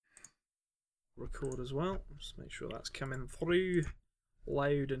record as well. Just make sure that's coming through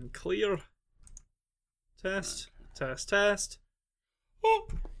loud and clear. Test, test, test. Oh.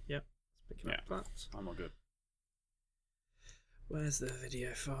 Yep, it's picking up that. I'm all good. Where's the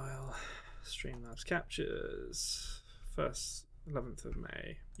video file? Streamlabs captures. 11th of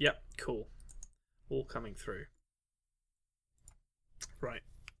May. Yep, cool. All coming through. Right.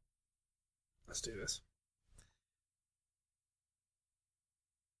 Let's do this.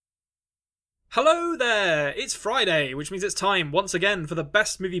 Hello there! It's Friday, which means it's time, once again, for the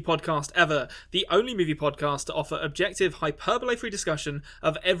best movie podcast ever. The only movie podcast to offer objective, hyperbole-free discussion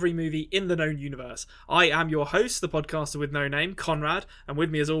of every movie in the known universe. I am your host, the podcaster with no name, Conrad, and with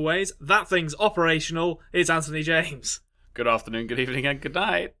me as always, that thing's operational, it's Anthony James. Good afternoon, good evening, and good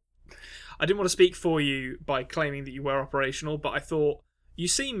night. I didn't want to speak for you by claiming that you were operational, but I thought, you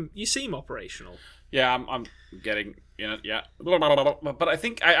seem operational. Yeah, I'm getting, yeah. But I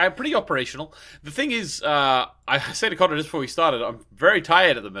think I'm pretty operational. The thing is, I said to Connor just before we started, I'm very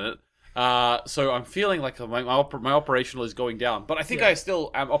tired at the minute. So I'm feeling like my operational is going down. But I think I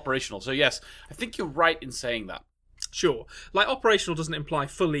still am operational. So yes, I think you're right in saying that. Sure. Like, operational doesn't imply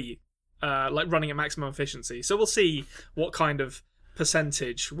fully, like running at maximum efficiency. So we'll see what kind of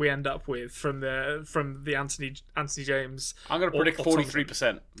percentage we end up with from the Anthony James. I'm going to predict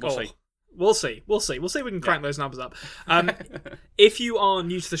 43%. We'll see. We'll see. We'll see if we can crank those numbers up. If you are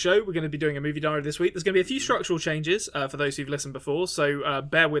new to the show, we're going to be doing a movie diary this week. There's going to be a few structural changes for those who've listened before, so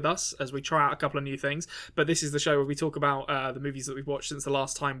bear with us as we try out a couple of new things. But this is the show where we talk about the movies that we've watched since the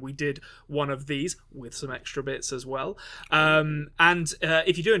last time we did one of these, with some extra bits as well. And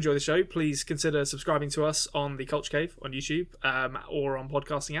if you do enjoy the show, please consider subscribing to us on the Culture Cave on YouTube or on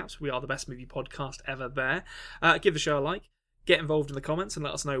podcasting apps. We are the best movie podcast ever there. Give the show a like. Get involved in the comments and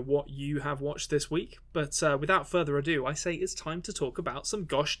let us know what you have watched this week. But without further ado, I say it's time to talk about some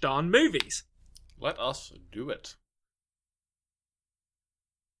gosh darn movies. Let us do it.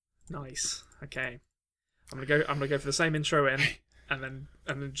 Nice. Okay. I'm gonna go for the same intro in, and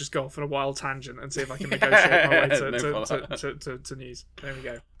then just go off on a wild tangent and see if I can negotiate my way to news. There we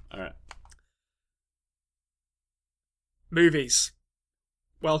go. All right. Back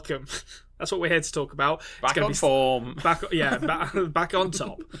Welcome. That's what we're here to talk about. Back on form. Back on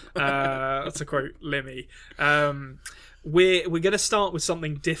top. That's a quote Limmy. We're going to start with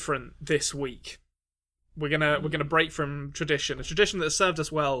something different this week. We're gonna break from tradition, a tradition that has served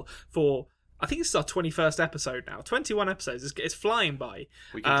us well for, I think this is our 21st episode now. 21 episodes. It's flying by.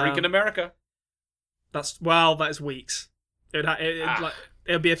 We can drink in America. That is weeks.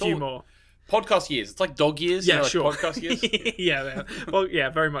 It'll be a few more. Podcast years. It's like dog years. Yeah, sure. Podcast years. Yeah. Well, yeah,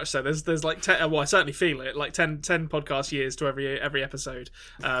 very much so. There's like 10. Well, I certainly feel it. Like 10 podcast years to every episode.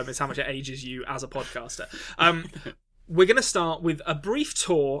 It's how much it ages you as a podcaster. We're going to start with a brief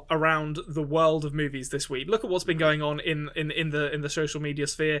tour around the world of movies this week. Look at what's been going on in the social media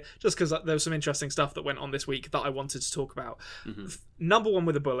sphere. Just because there was some interesting stuff that went on this week that I wanted to talk about. Mm-hmm. Number one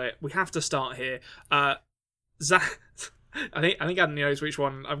with a bullet. We have to start here. I think Adam knows which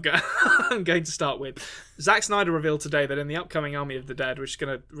one I'm going to start with. Zack Snyder revealed today that in the upcoming Army of the Dead, which is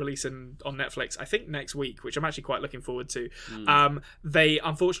going to release on Netflix, I think next week, which I'm actually quite looking forward to, they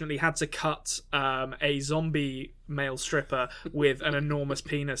unfortunately had to cut a zombie male stripper with an enormous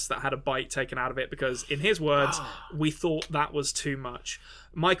penis that had a bite taken out of it because, in his words, we thought that was too much.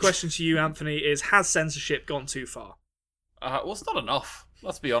 My question to you, Anthony, is: has censorship gone too far? Well, it's not enough.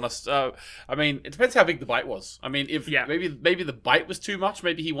 Let's be honest. I mean, it depends how big the bite was. I mean, if maybe the bite was too much,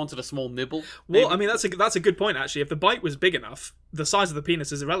 maybe he wanted a small nibble. Maybe. Well, I mean, that's a good point actually. If the bite was big enough, the size of the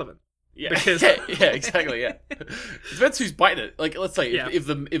penis is irrelevant. Yeah, because... yeah, exactly. Yeah, it depends who's biting it. Like, let's say if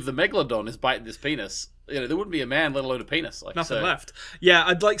the megalodon is biting this penis, there wouldn't be a man, let alone a penis. Like, nothing left. Yeah,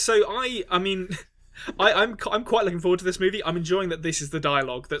 I mean. I'm quite looking forward to this movie. I'm enjoying that this is the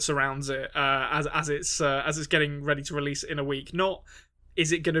dialogue that surrounds it as it's getting ready to release in a week. Not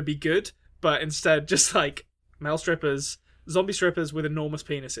is it going to be good, but instead just like male strippers, zombie strippers with enormous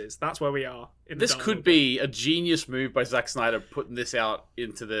penises. That's where we are. This could be a genius move by Zack Snyder putting this out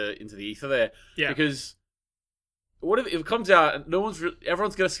into the ether there. Yeah. Because what if it comes out and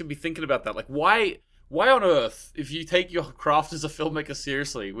everyone's going to be thinking about that? Like, why on earth, if you take your craft as a filmmaker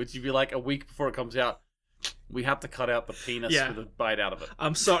seriously, would you be like a week before it comes out, we have to cut out the penis with a bite out of it?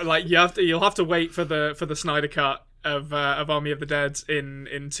 I'm sorry, like you'll have to wait for the Snyder cut of Army of the Dead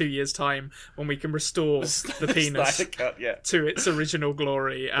in 2 years' time when we can restore the penis cut, to its original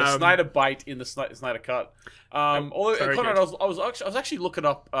glory. The Snyder bite in the Snyder cut. Although Conrad, I was actually looking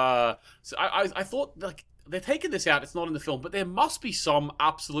up. So I thought like they're taking this out. It's not in the film, but there must be some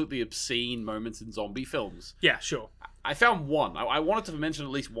absolutely obscene moments in zombie films. Yeah, sure. I found one. I wanted to mention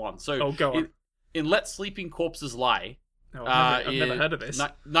at least one. So go on. in Let Sleeping Corpses Lie. Oh, I've never heard of this.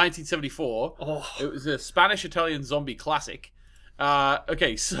 1974. Oh. It was a Spanish-Italian zombie classic.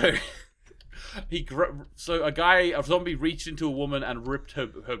 Okay, so a zombie reached into a woman and ripped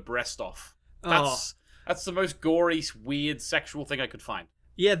her breast off. That's the most gory, weird, sexual thing I could find.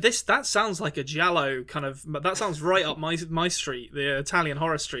 Yeah, that sounds like a giallo kind of. That sounds right up my street, the Italian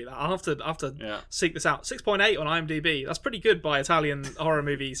horror street. I'll have to seek this out. 6.8 on IMDb. That's pretty good by Italian horror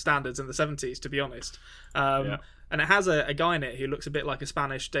movie standards in the 70s, to be honest. And it has a guy in it who looks a bit like a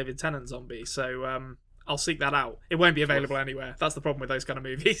Spanish David Tennant zombie. So I'll seek that out. It won't be available anywhere. That's the problem with those kind of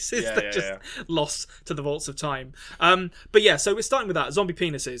movies. They're just lost to the vaults of time. But yeah, so we're starting with that. Zombie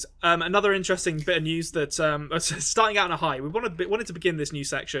penises. Another interesting bit of news that starting out on a high. We wanted to begin this new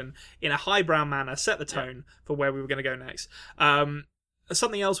section in a highbrow manner, set the tone for where we were going to go next.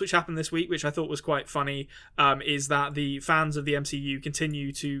 Something else which happened this week, which I thought was quite funny, is that the fans of the MCU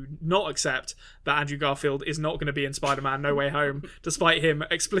continue to not accept that Andrew Garfield is not going to be in Spider-Man No Way Home, despite him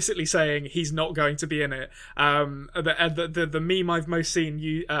explicitly saying he's not going to be in it. The meme I've most seen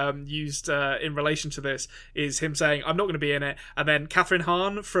used in relation to this is him saying, I'm not going to be in it, and then Catherine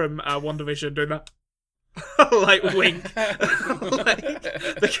Hahn from WandaVision doing that like wink.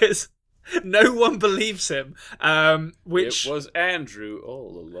 Because no one believes him. Which it was Andrew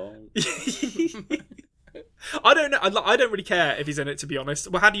all along. I don't know. I don't really care if he's in it, to be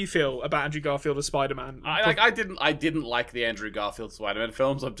honest. Well, how do you feel about Andrew Garfield as Spider-Man? I didn't like the Andrew Garfield Spider-Man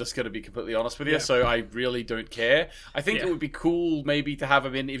films. I'm just going to be completely honest with you. So I really don't care. I think it would be cool maybe to have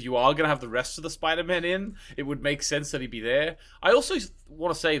him in. If you are going to have the rest of the Spider-Man in, it would make sense that he'd be there. I also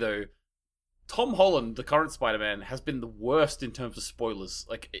want to say though, Tom Holland, the current Spider-Man, has been the worst in terms of spoilers.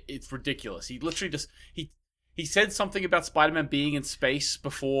 Like, it's ridiculous. He literally just he said something about Spider-Man being in space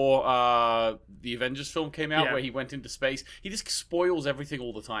before the Avengers film came out, where he went into space. He just spoils everything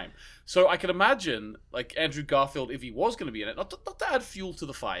all the time. So I can imagine, like, Andrew Garfield, if he was going to be in it, not to add fuel to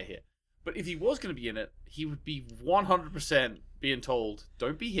the fire here, but if he was going to be in it, he would be 100% being told,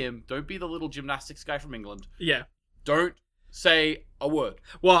 don't be him, don't be the little gymnastics guy from England. Yeah. Don't say a word.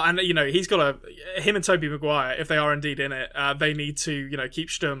 Well, and he's got him and Tobey Maguire, if they are indeed in it, they need to keep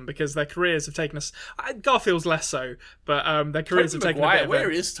stum, because their careers have taken us. Garfield's less so, but their careers have taken a bit of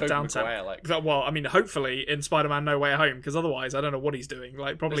where is Tobey Maguire? Like, well, I mean, hopefully in Spider-Man No Way Home, because otherwise I don't know what he's doing.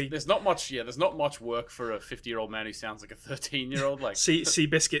 Like, probably there's not much. Yeah, there's not much work for a 50-year-old man who sounds like a 13-year-old. Like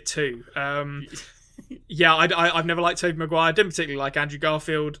Seabiscuit 2. Yeah, I've never liked Tobey Maguire. I didn't particularly like Andrew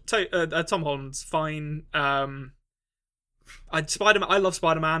Garfield. Tom Holland's fine. I love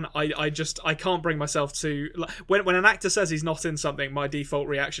Spider-Man. I can't bring myself to, like, when an actor says he's not in something, my default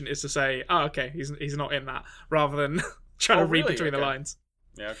reaction is to say, oh, okay, he's not in that, rather than trying to read between the lines.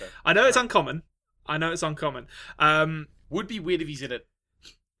 Yeah, okay. I know it's uncommon. Would be weird if he's in it.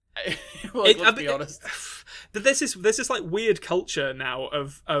 Let's be honest. There's this like weird culture now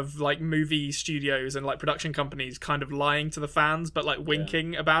of like movie studios and like production companies kind of lying to the fans, but like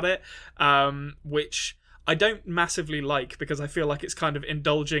winking about it, which I don't massively like, because I feel like it's kind of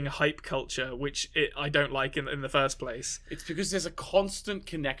indulging hype culture, which I don't like in the first place. It's because there's a constant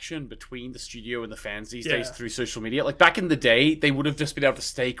connection between the studio and the fans these days through social media. Like, back in the day, they would have just been able to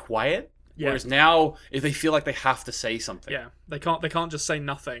stay quiet. Yeah. Whereas now, if they feel like they have to say something, they can't just say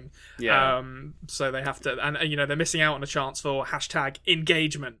nothing. So they have to, and they're missing out on a chance for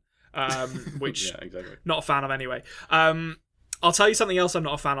 #engagement, which not a fan of anyway. I'll tell you something else I'm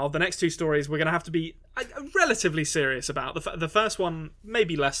not a fan of. The next two stories we're going to have to be relatively serious about. The first one,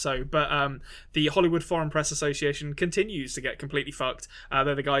 maybe less so, but the Hollywood Foreign Press Association continues to get completely fucked.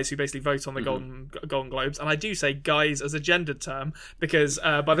 They're the guys who basically vote on the Golden Globes. And I do say guys as a gendered term, because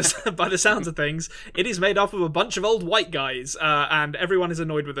by the sounds of things, it is made up of a bunch of old white guys, and everyone is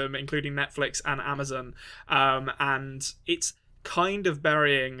annoyed with them, including Netflix and Amazon. And it's kind of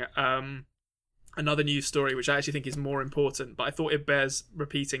burying another news story, which I actually think is more important, but I thought it bears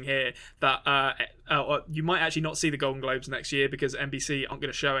repeating here, that you might actually not see the Golden Globes next year, because NBC aren't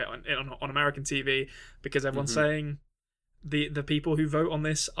going to show it on American TV, because everyone's saying the people who vote on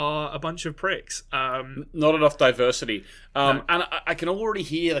this are a bunch of pricks. Not enough diversity. No. And I can already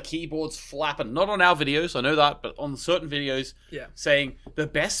hear the keyboards flapping, not on our videos, I know that, but on certain videos, saying the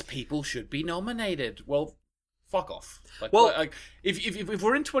best people should be nominated. Well, fuck off. If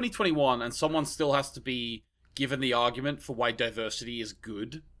we're in 2021 and someone still has to be given the argument for why diversity is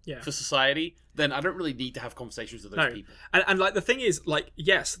good for society, then I don't really need to have conversations with those people. And like, the thing is, like,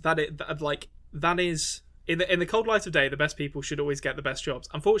 yes, that is in the cold light of day, the best people should always get the best jobs.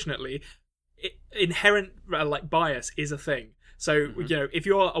 Unfortunately, inherent like bias is a thing. So if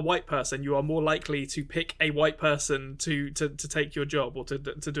you're a white person, you are more likely to pick a white person to take your job or to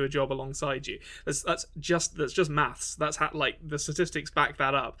do a job alongside you. That's just maths. That's how, like, the statistics back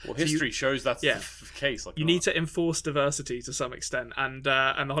that up. Well, history shows that's the case. Like, you need to enforce diversity to some extent, and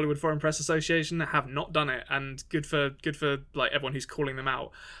the Hollywood Foreign Press Association have not done it, and good for like everyone who's calling them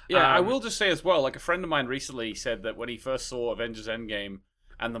out. Yeah, I will just say as well, like, a friend of mine recently said that when he first saw Avengers Endgame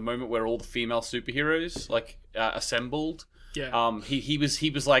and the moment where all the female superheroes like assembled, he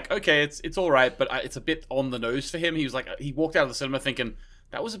was like, okay, it's all right, but it's a bit on the nose for him. He was like, he walked out of the cinema thinking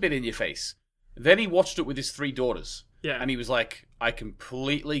that was a bit in your face. Then he watched it with his 3 daughters. Yeah. And he was like, I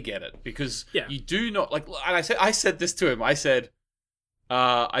completely get it, because you do not like, and I said this to him. I said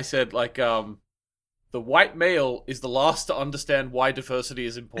like, the white male is the last to understand why diversity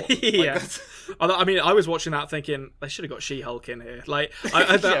is important. I mean, I was watching that thinking they should have got She-Hulk in here. Like,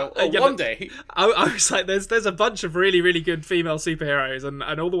 one day. I was like, there's a bunch of really, really good female superheroes,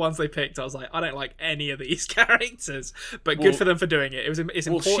 and all the ones they picked, I was like, I don't like any of these characters, but good for them for doing it. It's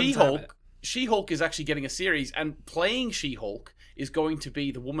important. She-Hulk is actually getting a series, and playing She-Hulk is going to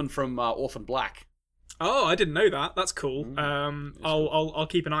be the woman from Orphan Black. Oh, I didn't know that. That's cool. I'll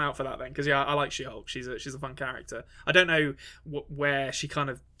keep an eye out for that then, because I like She-Hulk. She's a fun character. I don't know where she kind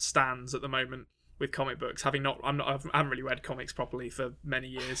of stands at the moment with comic books. I haven't really read comics properly for many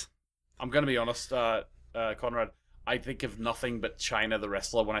years. I'm gonna be honest, Conrad. I think of nothing but China the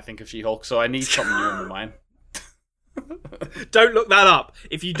wrestler when I think of She-Hulk, so I need something new in my mind. Don't look that up.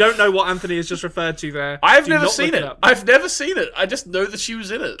 If you don't know what Anthony has just referred to there, I've never seen it. I've never seen it. I just know that she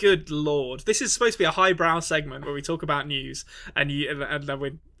was in it. Good lord. This is supposed to be a highbrow segment where we talk about news and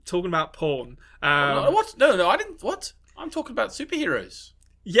we're talking about porn. What? No, I didn't. What? I'm talking about superheroes.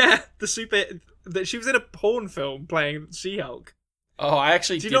 Yeah, that she was in a porn film playing She-Hulk. Oh, I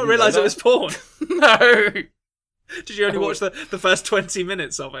actually did you not realise it was porn? No. Did you only watch the first 20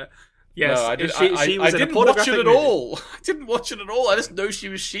 minutes of it? Yes, no, I did. She was I didn't watch it at all. I didn't watch it at all. I just know she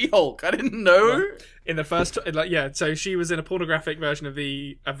was She-Hulk. I didn't know. Well, in the first, so she was in a pornographic version of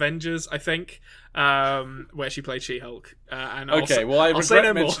the Avengers, I think, where she played She-Hulk. I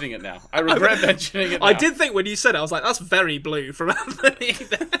regret mentioning it now. I regret mentioning it now. I did think when you said it, I was like, that's very blue from Anthony.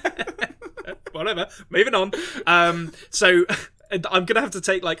 Whatever. Moving on. So I'm gonna have to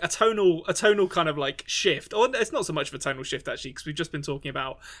take like a tonal kind of like shift, or it's not so much of a tonal shift actually, because we've just been talking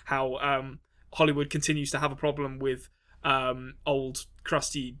about how Hollywood continues to have a problem with old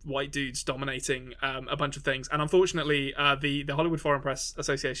crusty white dudes dominating a bunch of things, and unfortunately the Hollywood Foreign Press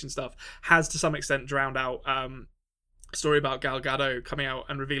Association stuff has to some extent drowned out a story about Gal Gadot coming out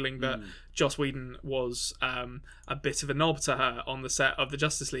and revealing that Joss Whedon was a bit of a knob to her on the set of the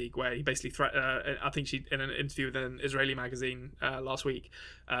Justice League, where he basically I think she, in an interview with an Israeli magazine last week,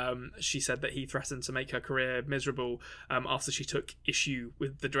 she said that he threatened to make her career miserable after she took issue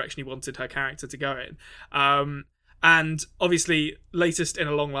with the direction he wanted her character to go in. And obviously, latest in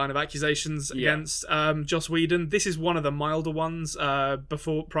a long line of accusations against Joss Whedon. This is one of the milder ones.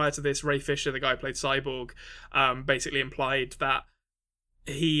 Prior to this, Ray Fisher, the guy who played Cyborg, basically implied that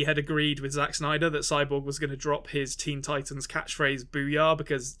he had agreed with Zack Snyder that Cyborg was going to drop his Teen Titans catchphrase "Booyah"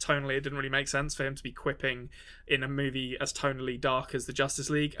 because tonally it didn't really make sense for him to be quipping in a movie as tonally dark as the Justice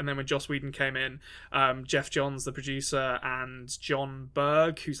League. And then when Joss Whedon came in, Jeff Johns, the producer, and John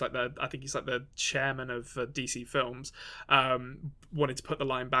Berg, who's like I think he's like the chairman of DC Films, wanted to put the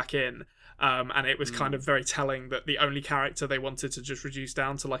line back in. And it was kind of very telling that the only character they wanted to just reduce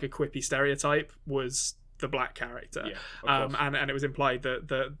down to like a quippy stereotype was the black character. And it was implied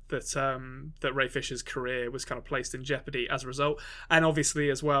that Ray Fisher's career was kind of placed in jeopardy as a result. And obviously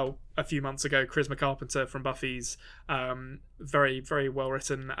as well, a few months ago, Charisma Carpenter from Buffy's very, very well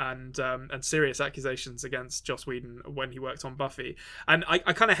written and serious accusations against Joss Whedon when he worked on Buffy. And I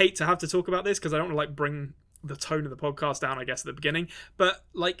kind of hate to have to talk about this because I don't want to like bring the tone of the podcast down, I guess, at the beginning, but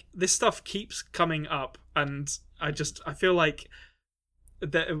like this stuff keeps coming up, and I feel like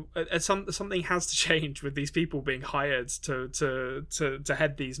something has to change with these people being hired to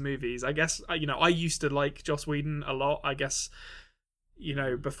head these movies. I guess I used to like Joss Whedon a lot. I guess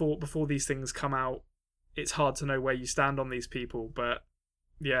before these things come out, it's hard to know where you stand on these people. But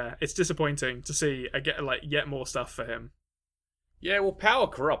yeah, it's disappointing to see yet more stuff for him. Yeah, well, power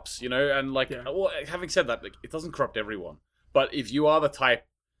corrupts, and well, having said that, like, it doesn't corrupt everyone. But if you are the type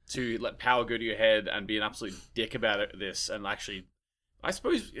to let power go to your head and be an absolute dick about this, and actually, I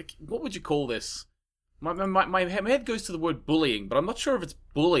suppose, what would you call this? My head goes to the word bullying, but I'm not sure if it's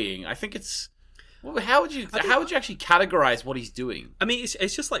bullying. I think it's... How would you actually categorize what he's doing? I mean,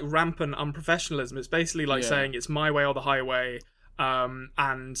 it's just like rampant unprofessionalism. It's basically like saying it's my way or the highway,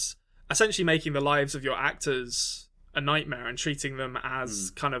 and essentially making the lives of your actors a nightmare and treating them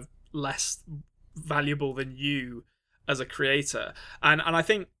as kind of less valuable than you as a creator. And I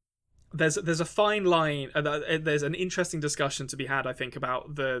think there's a fine line. There's an interesting discussion to be had, I think,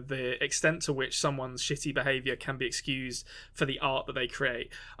 about the extent to which someone's shitty behavior can be excused for the art that they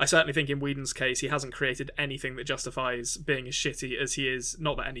create. I certainly think in Whedon's case, he hasn't created anything that justifies being as shitty as he is.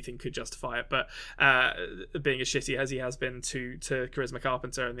 Not that anything could justify it, but being as shitty as he has been to Charisma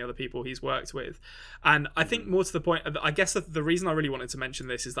Carpenter and the other people he's worked with. And I think more to the point, I guess the reason I really wanted to mention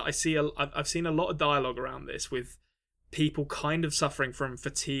this is that I've seen a lot of dialogue around this with people kind of suffering from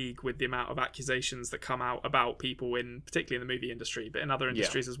fatigue with the amount of accusations that come out about people particularly in the movie industry, but in other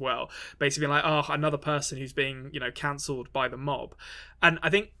industries as well. Basically being like, oh, another person who's being, cancelled by the mob. And I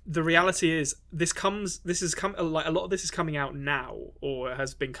think the reality is a lot of this is coming out now, or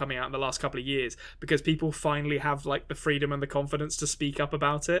has been coming out in the last couple of years, because people finally have like the freedom and the confidence to speak up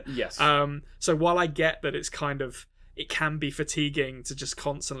about it. Yes. So while I get that it can be fatiguing to just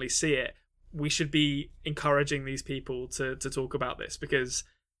constantly see it, we should be encouraging these people to talk about this, because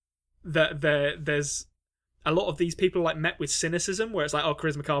there's a lot of these people like met with cynicism where it's like, oh,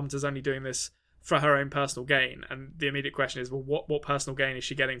 Charisma Carpenter's only doing this for her own personal gain, and the immediate question is, well, what personal gain is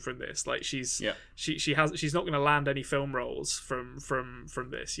she getting from this? Like she's not going to land any film roles from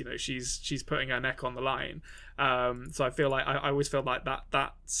this. She's putting her neck on the line. So I feel like I always feel like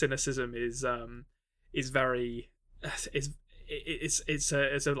that cynicism is very it's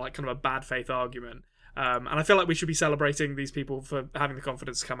a like kind of a bad faith argument, and I feel like we should be celebrating these people for having the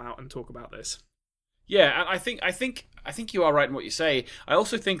confidence to come out and talk about this. Yeah, and I think you are right in what you say. I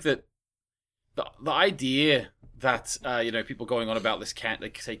also think that the idea that people going on about this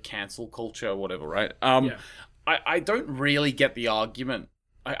cancel culture or whatever, right? I don't really get the argument.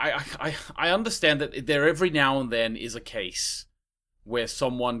 I understand that there every now and then is a case where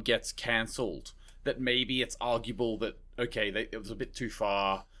someone gets cancelled that maybe it's arguable that, okay, it was a bit too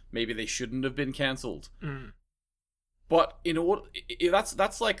far. Maybe they shouldn't have been cancelled. But in order,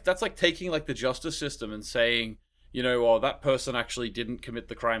 that's like taking like the justice system and saying, that person actually didn't commit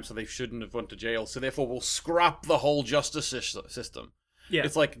the crime, so they shouldn't have went to jail. So therefore, we'll scrap the whole justice system. Yeah,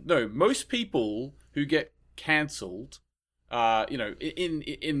 it's like, no, most people who get cancelled, in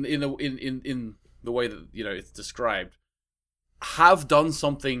the way that it's described, have done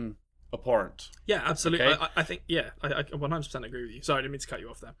something abhorrent. Yeah, absolutely. Okay? I think, I 100% agree with you. Sorry, I didn't mean to cut you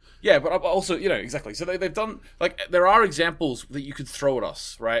off there. Yeah, but also, exactly. So they've done, like, there are examples that you could throw at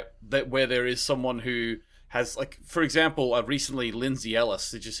us, right? Where there is someone who has, like, for example, recently Lindsay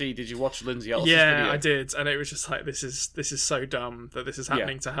Ellis. Did you watch Lindsay Ellis' video? Yeah, I did, and it was just like, this is so dumb that this is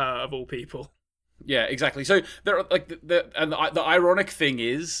happening to her of all people. Yeah, exactly. So there are like the ironic thing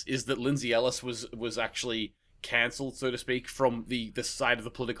is that Lindsay Ellis was actually cancelled, so to speak, from the side of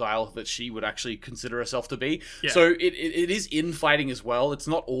the political aisle that she would actually consider herself to be. Yeah. So it is infighting as well. It's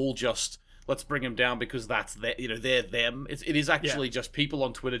not all just let's bring them down because that's they're them. It is actually just people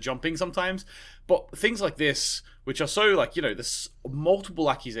on Twitter jumping sometimes. But things like this, which are so like there's multiple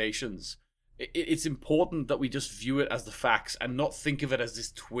accusations. It's important that we just view it as the facts and not think of it as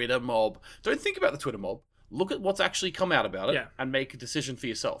this Twitter mob. Don't think about the Twitter mob. Look at what's actually come out about it and make a decision for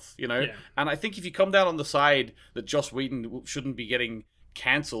yourself, Yeah. And I think if you come down on the side that Joss Whedon shouldn't be getting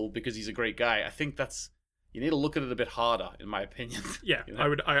cancelled because he's a great guy, I think you need to look at it a bit harder, in my opinion. Yeah, I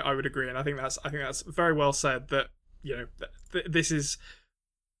would agree, and I think that's very well said. That this is.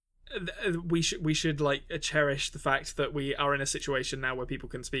 We should like cherish the fact that we are in a situation now where people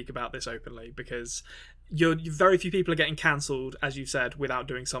can speak about this openly, because very few people are getting cancelled, as you've said, without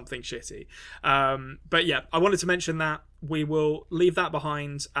doing something shitty. But yeah, I wanted to mention that. We will leave that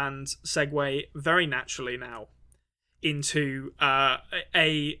behind and segue very naturally now into a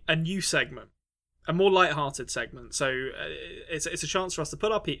new segment, a more light-hearted segment. So it's a chance for us to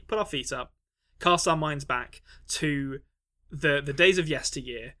put our feet up, cast our minds back to the days of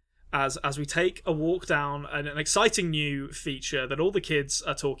yesteryear, as we take a walk down an exciting new feature that all the kids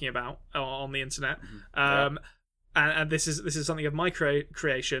are talking about on the internet. And this is something of my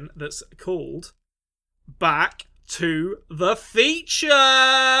creation that's called Back to the Feature.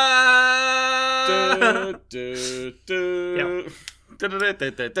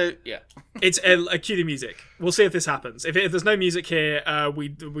 Yeah. It's a cue the music. We'll see if this happens. If there's no music here,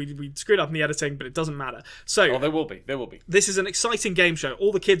 we screwed up in the editing, but it doesn't matter. So there will be. This is an exciting game show.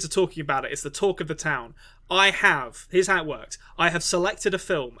 All the kids are talking about it. It's the talk of the town. Here's how it works. I have selected a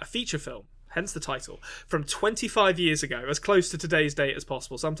feature film, hence the title, from 25 years ago, as close to today's date as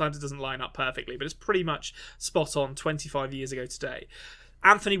possible. Sometimes it doesn't line up perfectly, but it's pretty much spot on 25 years ago today.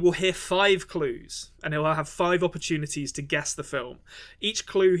 Anthony will hear 5 clues, and he'll have 5 opportunities to guess the film. Each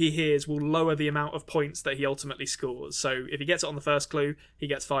clue he hears will lower the amount of points that he ultimately scores. So if he gets it on the first clue, he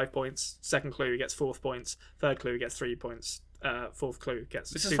gets 5 points. Second clue, he gets 4 points. Third clue, he gets 3 points. Fourth clue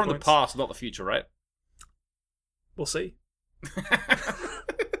gets 2 points. This is from the past, not the future, right? We'll see.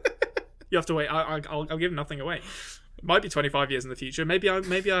 You have to wait. I'll give nothing away. It might be 25 years in the future. Maybe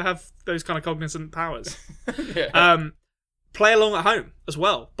I have those kind of cognizant powers. Yeah. Play along at home as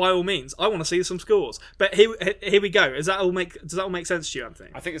well, by all means. I want to see some scores. But here we go. Does that all make sense to you,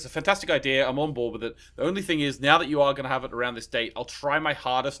 Anthony? I think it's a fantastic idea. I'm on board with it. The only thing is, now that you are going to have it around this date, I'll try my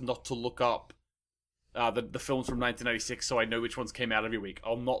hardest not to look up the films from 1996 so I know which ones came out every week.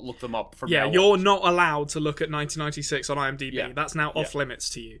 I'll not look them up from now on. You're not allowed to look at 1996 on IMDb. Yeah. That's now off limits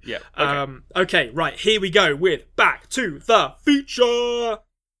to you. Yeah. Okay, right. Here we go with Back to the Future.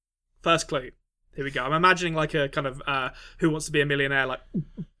 First clue. Here we go. I'm imagining like a kind of Who Wants to Be a Millionaire, like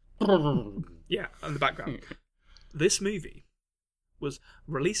yeah, in the background. This movie was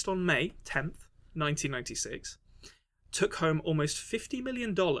released on May 10th, 1996. Took home almost $50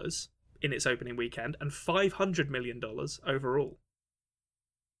 million in its opening weekend and $500 million overall.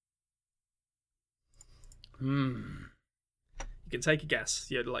 You can take a guess.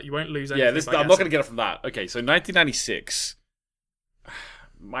 You won't lose anything. Yeah, I'm not going to get it from that. Okay, so 1996.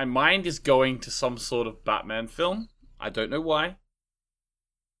 My mind is going to some sort of Batman film. I don't know why.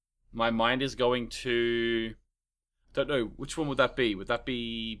 My mind is going to... Don't know. Which one would that be? Would that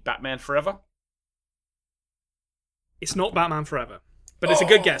be Batman Forever? It's not Batman Forever. But it's a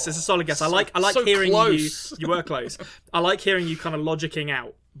good guess. It's a solid guess. I like so hearing close. You were close. I like hearing you kind of logicking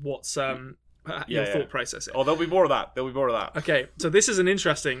out what's your thought process is. Oh, there'll be more of that. Okay, so this is an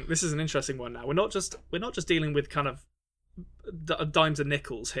interesting one now. We're not just dealing with kind of dimes and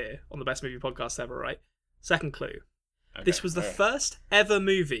nickels here on the Best Movie Podcast ever, right? Second clue. Okay, this was the first ever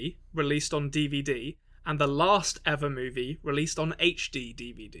movie released on DVD and the last ever movie released on HD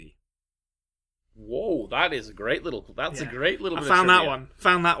DVD. Whoa, that is a great little... That's a great little bit of trivia.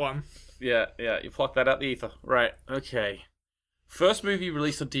 Found that one. Yeah, you plucked that out the ether. Right, okay. First movie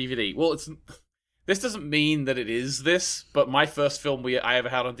released on DVD. Well, this doesn't mean that it is this, but my first film I ever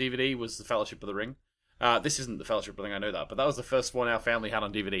had on DVD was The Fellowship of the Ring. This isn't The Fellowship of the Ring, I know that, but that was the first one our family had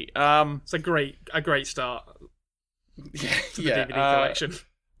on DVD. It's a great start to the DVD collection.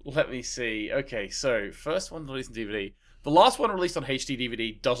 Let me see. Okay, so first one released on DVD. The last one released on HD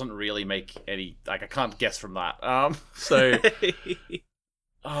DVD doesn't really make any... Like, I can't guess from that. So...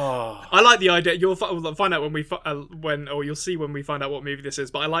 I like the idea. You'll find out or you'll see when we find out what movie this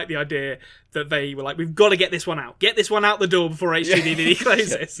is. But I like the idea that they were like, we've got to get this one out. Get this one out the door before HD DVD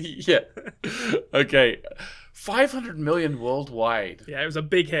closes. Yeah. Okay. 500 million worldwide. Yeah, it was a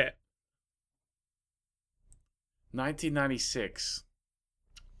big hit. 1996.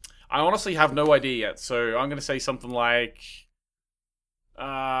 I honestly have no idea yet, so I'm going to say something like...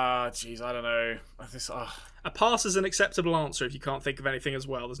 I don't know. A pass is an acceptable answer if you can't think of anything as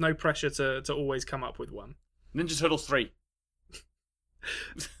well. There's no pressure to always come up with one. Know Turtles 3.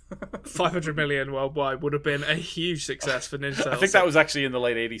 500 million worldwide would have been a huge success for Ninja Turtles. I think that was actually in the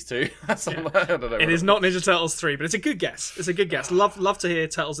late 80s too. I don't know. It is not Ninja Turtles 3, but it's a good guess. Love to hear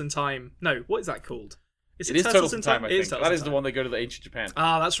Turtles in Time. No, what is that called? It is Turtles in Time, I think. That is the one they go to the ancient Japan.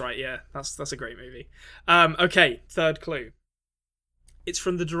 Ah, that's right, yeah. That's a great movie. Okay, third clue. It's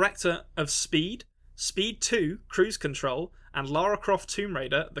from the director of Speed, Speed 2, Cruise Control, and Lara Croft Tomb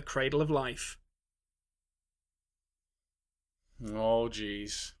Raider, The Cradle of Life. Oh,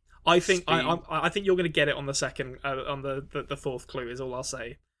 jeez. I think you're going to get it on the second, on the fourth clue is all I'll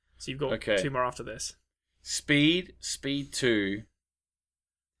say. So you've got 2 more after this. Speed 2.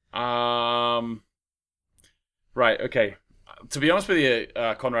 Right, okay. To be honest with you,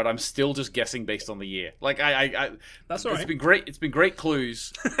 Conrad, I'm still just guessing based on the year. Like that's all right. It's been great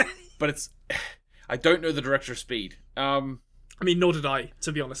clues, but I don't know the director of Speed. I mean, nor did I,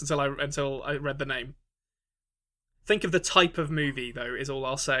 to be honest, until I read the name. Think of the type of movie, though, is all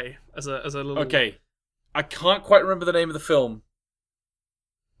I'll say as a little. Okay, I can't quite remember the name of the film,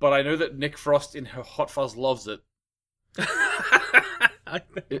 but I know that Nick Frost in her Hot Fuzz loves it.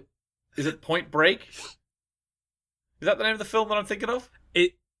 Is it Point Break? Is that the name of the film that I'm thinking of?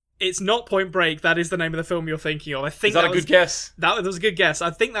 It's not Point Break. That is the name of the film you're thinking of. I think is that a good guess? That was a good guess.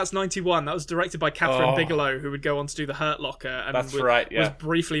 I think that's 91. That was directed by Catherine Bigelow, who would go on to do The Hurt Locker. And was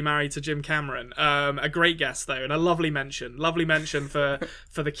briefly married to Jim Cameron. A great guess, though, and a lovely mention. Lovely mention for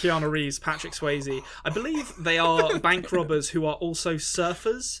the Keanu Reeves, Patrick Swayze. I believe they are bank robbers who are also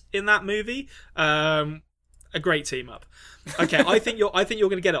surfers in that movie. A great team up. Okay, I think you're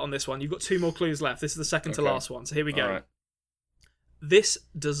going to get it on this one. You've got 2 more clues left. This is the second to last one. So here we go. This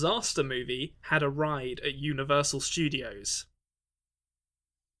disaster movie had a ride at Universal Studios.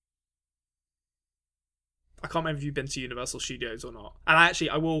 I can't remember if you've been to Universal Studios or not. And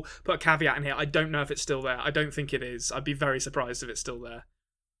I will put a caveat in here. I don't know if it's still there. I don't think it is. I'd be very surprised if it's still there.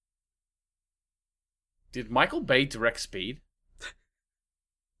 Did Michael Bay direct Speed?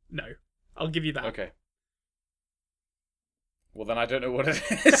 No. I'll give you that. Okay. Well, then I don't know what it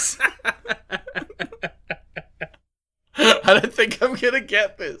is. I don't think I'm going to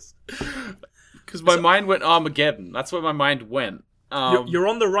get this. Because my mind went Armageddon. That's where my mind went. You're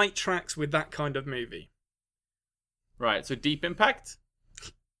on the right tracks with that kind of movie. Right, so Deep Impact?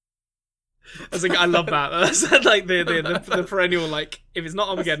 I love that. That's like the perennial, like, if it's not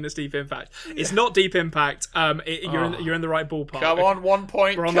Armageddon, it's Deep Impact. It's not Deep Impact. You're in the right ballpark. Come on, 1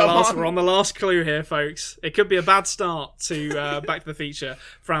 point. We're on the last clue here, folks. It could be a bad start to Back to the Future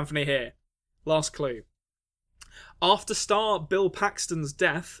for Anthony here. Last clue. After star Bill Paxton's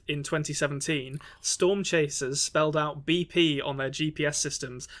death in 2017, Storm Chasers spelled out BP on their GPS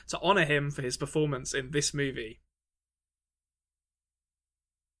systems to honour him for his performance in this movie.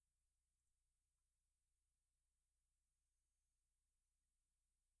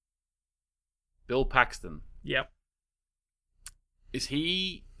 Bill Paxton. Yep. Is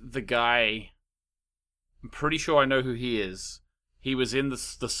he the guy... I'm pretty sure I know who he is. He was in the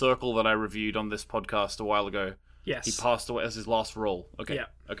Circle that I reviewed on this podcast a while ago. Yes. He passed away as his last role. Okay. Yeah.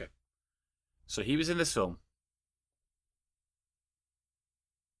 Okay. So he was in this film.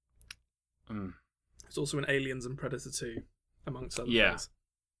 It's also in Aliens and Predator 2, amongst other things.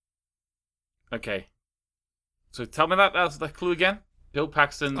 Okay. So tell me that's the clue again. Bill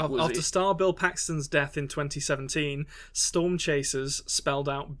Paxton. After star Bill Paxton's death in 2017, Storm Chasers spelled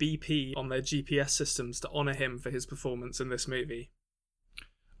out BP on their GPS systems to honour him for his performance in this movie.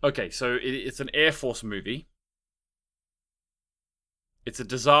 Okay, so it's an Air Force movie. It's a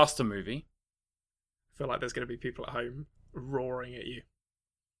disaster movie. I feel like there's going to be people at home roaring at you,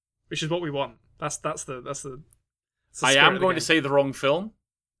 which is what we want. That's the I am going to say the wrong film,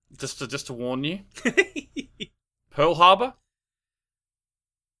 just to warn you. Pearl Harbor.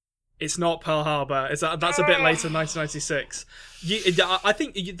 It's not Pearl Harbor. That's a bit later, 1996. I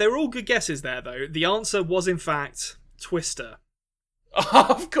think they're all good guesses there, though. The answer was, in fact, Twister.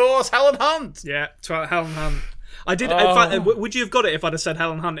 Of course, Helen Hunt. Yeah, Helen Hunt. I did. In fact, would you have got it if I'd have said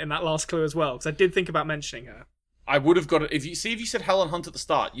Helen Hunt in that last clue as well? Because I did think about mentioning her. I would have got it if you said Helen Hunt at the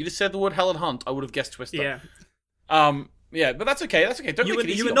start. You just said the word Helen Hunt. I would have guessed Twister. Yeah. Yeah, but that's okay. That's okay. Don't make it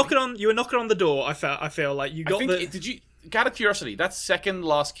easy. You were knocking on the door. I feel like you got Did you? Out of curiosity, that's second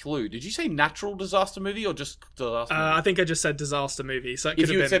last clue. Did you say natural disaster movie or just disaster movie? I think I just said disaster movie. So if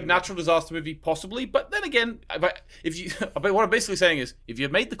you had said natural disaster movie, possibly. But then again, what I'm basically saying is, if you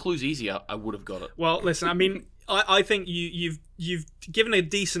had made the clues easier, I would have got it. Well, listen. I mean, I think you've given a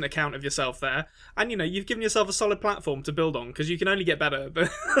decent account of yourself there, and you've given yourself a solid platform to build on because you can only get better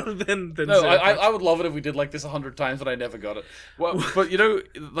than. No, I would love it if we did like this 100 times, but I never got it. Well, but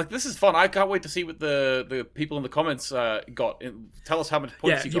like this is fun. I can't wait to see what the people in the comments got. Tell us how many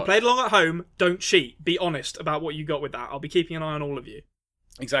points you got. If you played along at home, don't cheat. Be honest about what you got with that. I'll be keeping an eye on all of you.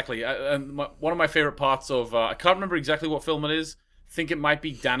 Exactly. And one of my favorite parts of I can't remember exactly what film it is. Think it might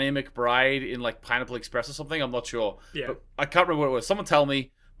be Danny McBride in like Pineapple Express or something. I'm not sure. Yeah. But I can't remember what it was. Someone tell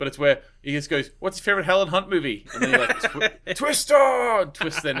me. But it's where he just goes, "What's your favorite Helen Hunt movie?" And then he like Twister,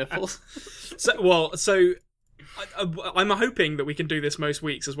 twist their nipples. I'm hoping that we can do this most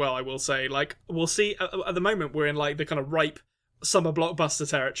weeks as well. I will say, like, we'll see. At the moment, we're in like the kind of ripe summer blockbuster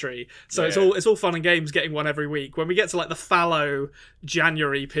territory, so it's all fun and games getting one every week. When we get to like the fallow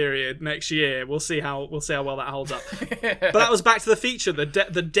January period next year, we'll see how well that holds up. But that was Back to the Feature,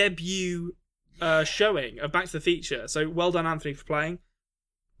 the debut showing of Back to the Feature. So well done, Anthony, for playing.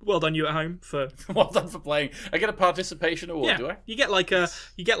 Well done, you at home for. Well done for playing. I get a participation award, do I? You get like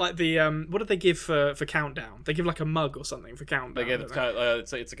the what did they give for Countdown? They give like a mug or something for Countdown. They get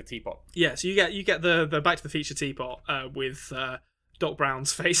it's like a teapot. Yeah, so you get the Back to the Feature teapot with Doc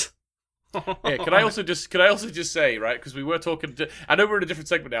Brown's face. Yeah, could I also just say, right, because we were talking I know we're in a different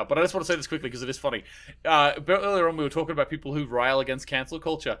segment now, but I just want to say this quickly because it is funny. A bit earlier on we were talking about people who rile against cancel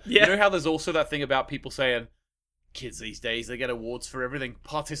culture. Yeah. You know how there's also that thing about people saying kids these days, they get awards for everything.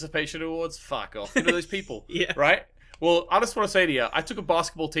 Participation awards? Fuck off. You know those people? Yeah. Right? Well, I just want to say to you, I took a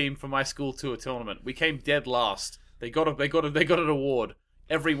basketball team from my school to a tournament. We came dead last. They got an award.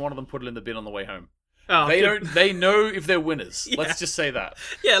 Every one of them put it in the bin on the way home. Oh, They know if they're winners. Yeah. Let's just say that.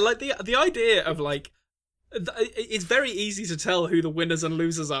 Yeah, like the idea of like it's very easy to tell who the winners and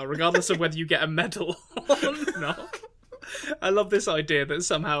losers are, regardless of whether you get a medal or not. I love this idea that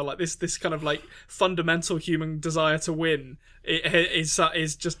somehow like this kind of like fundamental human desire to win is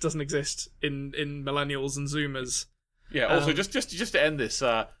just doesn't exist in millennials and Zoomers. Yeah. Also, just to end this,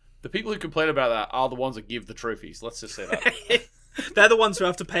 the people who complain about that are the ones that give the trophies. Let's just say that. They're the ones who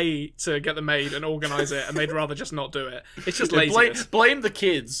have to pay to get them made and organise it, and they'd rather just not do it. It's just laziness. Blame the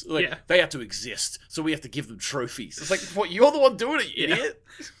kids. They have to exist, so we have to give them trophies. It's like, what? You're the one doing it, you idiot.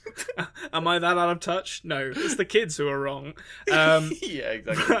 Am I that out of touch? No, it's the kids who are wrong. Yeah,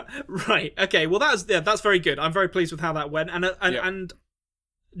 exactly. Right. Okay. Well, that's very good. I'm very pleased with how that went, and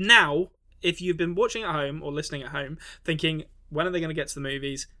now, if you've been watching at home or listening at home, thinking, when are they going to get to the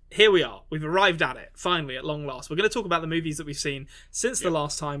movies? Here we are. We've arrived at it, finally, at long last. We're going to talk about the movies that we've seen since the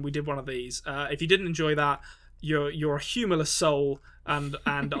last time we did one of these. If you didn't enjoy that, you're a humorless soul, and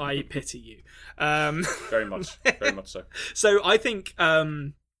I pity you. Very much so. So I think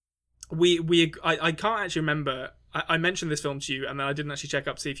I can't actually remember. I mentioned this film to you, and then I didn't actually check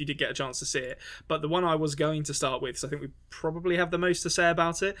up to see if you did get a chance to see it. But the one I was going to start with, so I think we probably have the most to say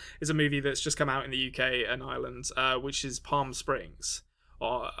about it, is a movie that's just come out in the UK and Ireland, which is Palm Springs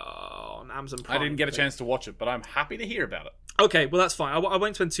on Amazon Prime. I didn't get a chance to watch it, but I'm happy to hear about it. Okay, well that's fine. I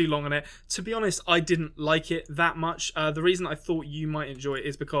won't spend too long on it. To be honest, I didn't like it that much. The reason I thought you might enjoy it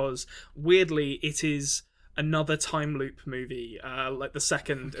is because, weirdly, it is another time loop movie, like the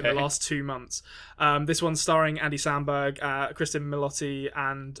second in the last 2 months. This one's starring Andy Samberg, Kristen Milotti,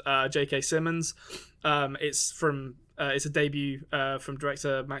 and J.K. Simmons. It's a debut from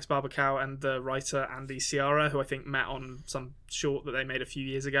director Max Barbacow and the writer Andy Ciara, who I think met on some short that they made a few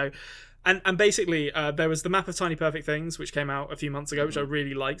years ago. And basically, there was The Map of Tiny Perfect Things, which came out a few months ago, which I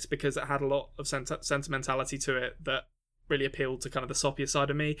really liked because it had a lot of sentimentality to it that really appealed to kind of the soppier side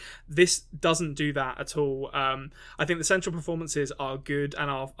of me. This doesn't do that at all. I think the central performances are good and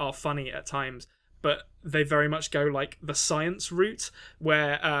are funny at times, but they very much go like the science route,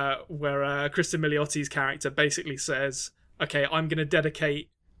 where Kristen Miliotti's character basically says, "Okay, I'm going to dedicate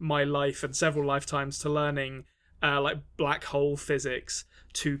my life and several lifetimes to learning like black hole physics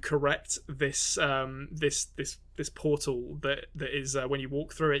to correct this portal that is when you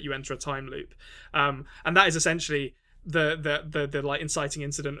walk through it, you enter a time loop, and that is essentially the like inciting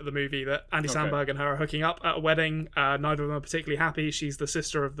incident of the movie, that Andy Samberg and her are hooking up at a wedding. Neither of them are particularly happy. She's the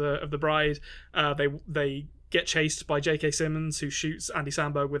sister of the bride. They get chased by J.K. Simmons, who shoots Andy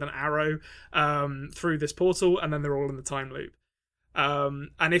Samberg with an arrow through this portal, and then they're all in the time loop.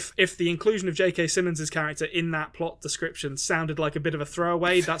 And if the inclusion of J.K. Simmons' character in that plot description sounded like a bit of a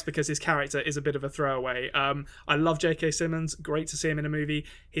throwaway, that's because his character is a bit of a throwaway. I love J.K. Simmons. Great to see him in a movie.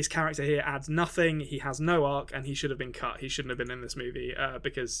 His character here adds nothing. He has no arc, and he should have been cut. He shouldn't have been in this movie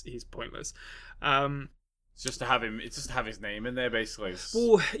because he's pointless. It's just to have him. It's just to have his name in there, basically.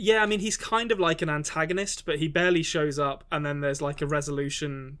 Well, yeah. I mean, he's kind of like an antagonist, but he barely shows up, and then there's like a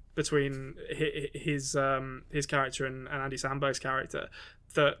resolution between his character and Andy Samberg's character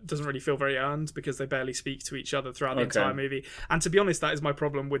that doesn't really feel very earned because they barely speak to each other throughout the entire movie. And to be honest, that is my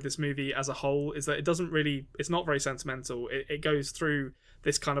problem with this movie as a whole, is that it's not very sentimental. It goes through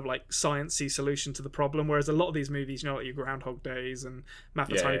this kind of like sciencey solution to the problem, whereas a lot of these movies, like your Groundhog Days and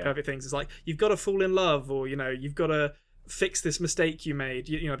Map of Tiny Perfect Things, it's like, you've got to fall in love, or you've got to fix this mistake you made.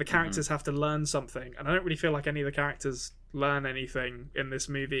 The characters have to learn something, and I don't really feel like any of the characters learn anything in this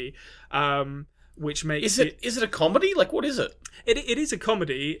movie, which makes is it a comedy? Like, what is it? It is a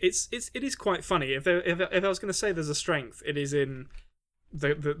comedy. It is quite funny. If I was going to say there's a strength, it is in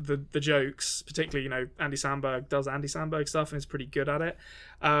the jokes, particularly. Andy Samberg does Andy Samberg stuff and is pretty good at it.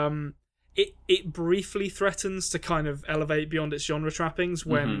 It briefly threatens to kind of elevate beyond its genre trappings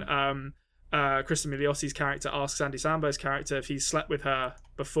when Kristen Miliotti's character asks Andy Samberg's character if he's slept with her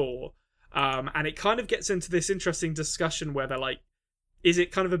before, and it kind of gets into this interesting discussion where they're like, is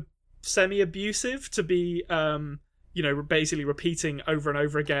it kind of a semi-abusive to be basically repeating over and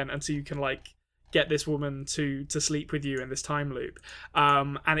over again until you can like get this woman to sleep with you in this time loop,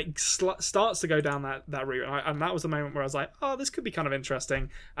 and it starts to go down that route, and that was the moment where I was like, oh, this could be kind of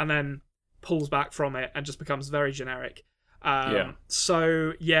interesting, and then pulls back from it and just becomes very generic.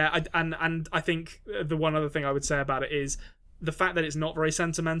 So yeah, and I think the one other thing I would say about it is the fact that it's not very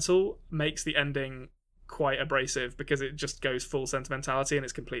sentimental makes the ending quite abrasive, because it just goes full sentimentality and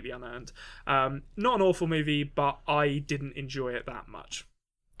it's completely unearned. Not an awful movie, but I didn't enjoy it that much.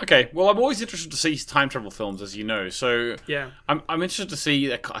 Okay, well, I'm always interested to see time travel films, as you know. So yeah, I'm interested to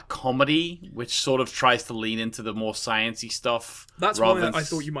see a comedy which sort of tries to lean into the more sciencey stuff. That's why I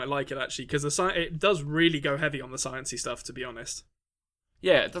thought you might like it, actually, because it does really go heavy on the sciencey stuff, to be honest.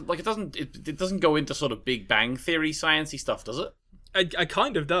 Yeah, it doesn't go into sort of Big Bang Theory sciencey stuff, does it? It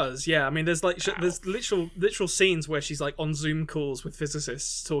kind of does, yeah. I mean, there's like there's literal scenes where she's like on Zoom calls with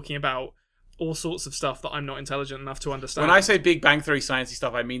physicists talking about all sorts of stuff that I'm not intelligent enough to understand. When I say Big Bang Theory sciencey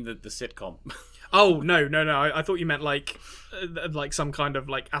stuff, I mean the sitcom. Oh no! I thought you meant like some kind of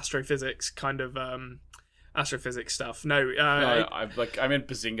like astrophysics kind of astrophysics stuff. No, I meant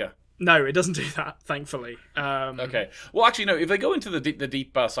Bazinga. No, it doesn't do that, thankfully. Okay. Well, actually, no. If they go into the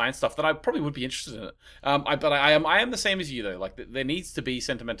deep science stuff, then I probably would be interested in it. But I am the same as you though. Like there needs to be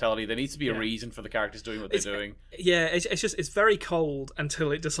sentimentality. There needs to be a reason for the characters doing what they're doing. Yeah, it's very cold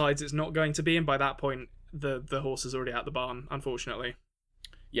until it decides it's not going to be, and by that point, the horse is already out the barn. Unfortunately.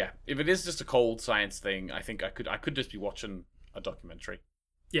 Yeah, if it is just a cold science thing, I think I could just be watching a documentary.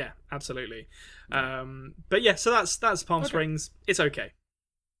 Yeah, absolutely. But yeah, so that's Palm Springs. It's okay.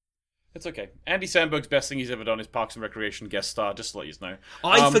 It's okay. Andy Samberg's best thing he's ever done is Parks and Recreation guest star, just to let you know.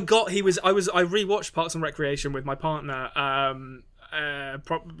 I forgot he was... I rewatched Parks and Recreation with my partner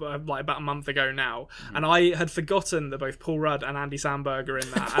like about a month ago now, and I had forgotten that both Paul Rudd and Andy Samberg are in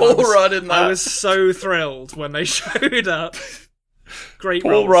that. Paul Rudd in that. I was so thrilled when they showed up. Great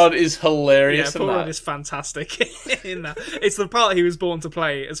Paul Rudd is hilarious. Yeah, Paul Rudd is fantastic in that. It's the part he was born to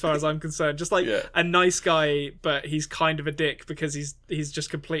play, as far as I'm concerned. Just like a nice guy, but he's kind of a dick because he's just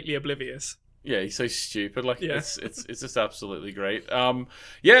completely oblivious. Yeah, he's so stupid. Like it's just absolutely great. But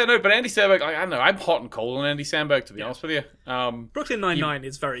Andy Samberg, I don't know. I'm hot and cold on Andy Samberg, to be honest with you. Brooklyn Nine-Nine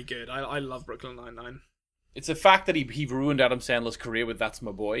is very good. I love Brooklyn Nine-Nine. It's a fact that he ruined Adam Sandler's career with That's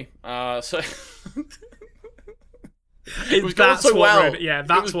My Boy. So. It was going so well. Yeah,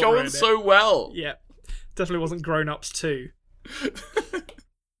 that's what going so well. Yeah, definitely wasn't Grown Ups 2.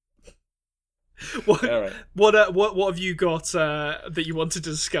 What have you got that you wanted to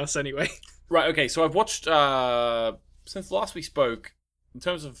discuss anyway? Right. Okay. So I've watched since last we spoke. In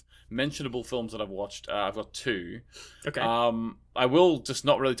terms of mentionable films that I've watched, I've got 2. Okay. I will just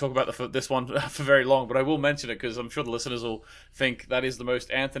not really talk about this one for very long, but I will mention it because I'm sure the listeners will think that is the most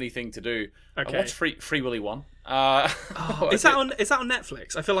Anthony thing to do. Okay. I watched Free Willy 1. Is that on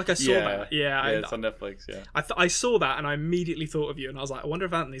Netflix? I feel like I saw that. Yeah, it's on Netflix. Yeah. I saw that and I immediately thought of you, and I was like, I wonder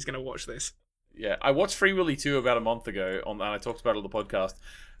if Anthony's going to watch this. Yeah, I watched Free Willy 2 about a month ago, and I talked about it on the podcast.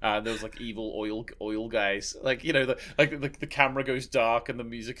 There was like evil oil guys, like the camera goes dark and the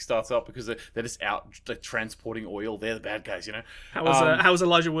music starts up because they're just out like transporting oil. They're the bad guys, you know. How was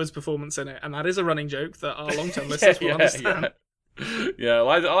Elijah Wood's performance in it? And that is a running joke that our long-term listeners will understand. Yeah,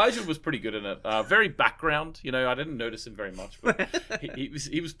 Elijah was pretty good in it. Very background, you know. I didn't notice him very much, but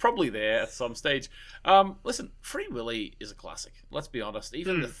he was probably there at some stage. Listen, Free Willy is a classic. Let's be honest.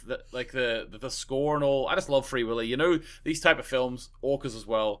 Even the score and all, I just love Free Willy. You know, these type of films, Orcas as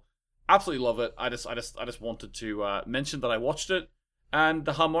well. Absolutely love it. I just wanted to mention that I watched it, and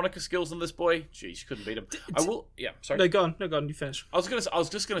the harmonica skills on this boy. Jeez, you couldn't beat him. I will. Yeah, sorry. No, go on. You finish. I was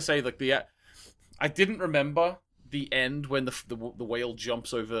just gonna say like I didn't remember the end when the whale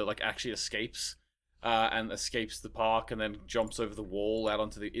jumps over, like actually escapes and escapes the park and then jumps over the wall out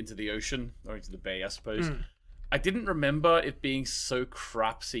into the ocean or into the bay, I suppose. I didn't remember it being so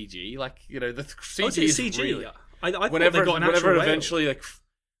crap CG. Like, you know, the CG is CG. Really, I thought they got an actual whale. Eventually, like,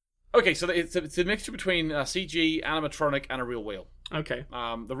 okay, so it's a mixture between CG, animatronic, and a real whale. Okay.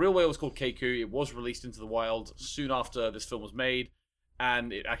 The real whale was called Keiku. It was released into the wild soon after this film was made.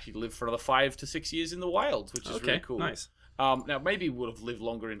 And it actually lived for another 5 to 6 years in the wild, which is really cool. Nice. Now maybe it would have lived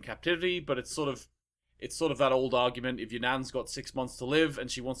longer in captivity, but it's sort of that old argument: if your nan's got 6 months to live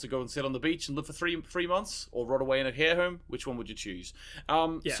and she wants to go and sit on the beach and live for three months, or rot away in a care home, which one would you choose?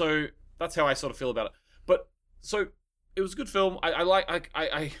 So that's how I sort of feel about it. But so it was a good film.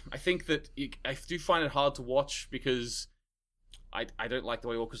 I think that I do find it hard to watch because I don't like the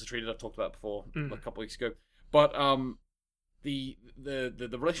way orcas are treated. I've talked about it before a couple weeks ago, but The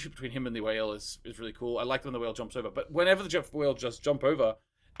relationship between him and the whale is really cool. I like when the whale jumps over, but whenever the whale just jump over,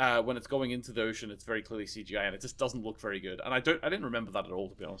 when it's going into the ocean, it's very clearly CGI, and it just doesn't look very good. And I didn't remember that at all,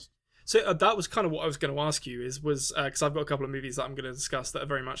 to be honest. So that was kind of what I was going to ask you was because I've got a couple of movies that I'm going to discuss that are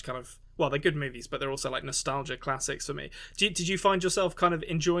very much kind of, well, they're good movies, but they're also like nostalgia classics for me. Did you find yourself kind of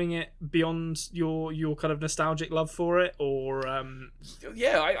enjoying it beyond your kind of nostalgic love for it, or?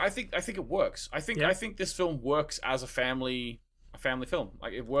 Yeah, I think it works. I think this film works as a family film.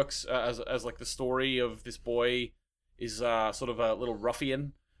 Like it works as like the story of this boy is sort of a little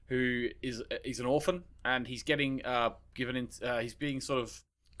ruffian who he's an orphan, and he's getting he's being sort of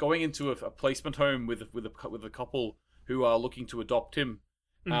going into a placement home with a couple who are looking to adopt him,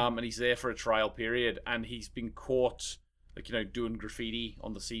 and he's there for a trial period, and he's been caught, like, you know, doing graffiti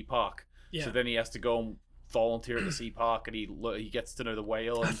on the sea park. Yeah. So then he has to go and volunteer at the sea park, and he gets to know the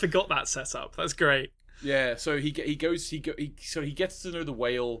whale. And... I forgot that setup. That's great. Yeah, so he gets to know the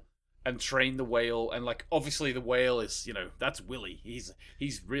whale and train the whale, and like obviously the whale is, that's Willy. He's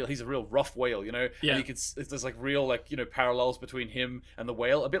a real rough whale, Yeah. And there's like real like parallels between him and the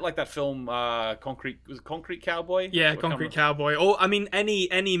whale, a bit like that film Concrete Cowboy. Yeah, Concrete Cowboy. Or I mean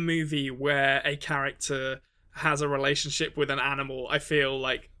any movie where a character has a relationship with an animal, I feel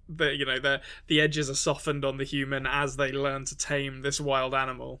like the edges are softened on the human as they learn to tame this wild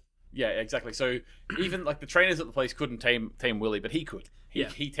animal. Yeah, exactly. So even like the trainers at the place couldn't tame Willy, but he could.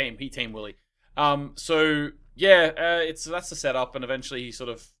 He tamed Willy. So yeah, that's the setup, and eventually he sort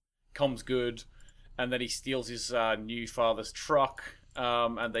of comes good, and then he steals his new father's truck,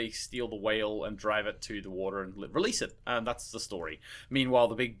 and they steal the whale and drive it to the water and release it, and that's the story. Meanwhile,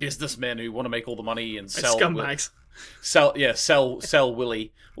 the big businessmen who want to make all the money and sell scumbags. Sell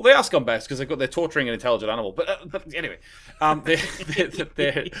Willy. Well, they are scumbags because they're torturing an intelligent animal. But anyway,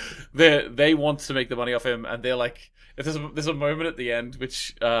 they want to make the money off him, and they're like, there's a moment at the end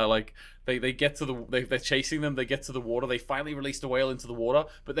which they get to they're chasing them. They get to the water. They finally release the whale into the water,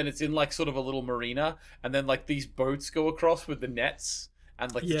 but then it's in like sort of a little marina, and then like these boats go across with the nets.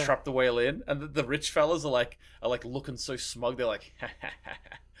 And like to trap the whale in, and the rich fellas are like looking so smug. They're like,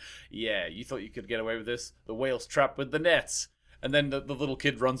 yeah, you thought you could get away with this? The whale's trapped with the nets. And then the little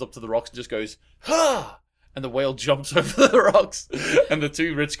kid runs up to the rocks and just goes, ha! And the whale jumps over the rocks. And the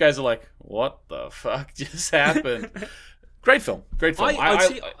two rich guys are like, what the fuck just happened? Great film.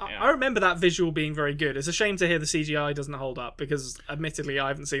 I remember that visual being very good. It's a shame to hear the CGI doesn't hold up, because admittedly I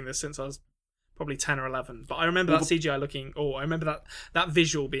haven't seen this since I was probably 10 or 11. But I remember that CGI looking... Oh, I remember that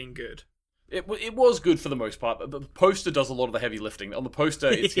visual being good. It was good for the most part. The poster does a lot of the heavy lifting. On the poster,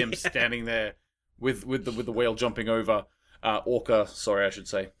 it's him standing there with the whale jumping over. Orca, sorry, I should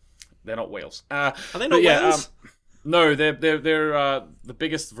say. They're not whales. Are they not whales? No, they're the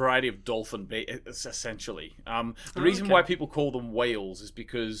biggest variety of dolphin, essentially. The reason why people call them whales is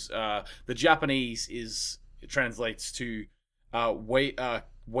because the Japanese translates to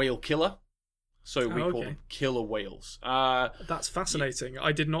whale killer. So we call them killer whales. That's fascinating.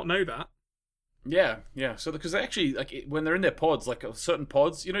 I did not know that. Yeah. So because they actually when they're in their pods, like certain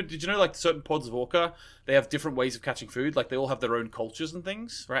pods, did you know like certain pods of orca, they have different ways of catching food. Like they all have their own cultures and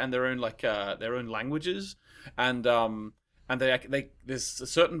things, right? And their own their own languages, and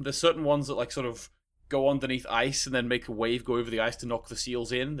there's certain ones that like sort of go underneath ice and then make a wave go over the ice to knock the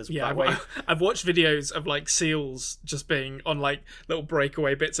seals in. I've watched videos of like seals just being on like little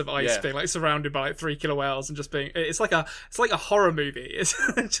breakaway bits of ice, being like surrounded by like 3 killer whales and just being. It's like a horror movie. It's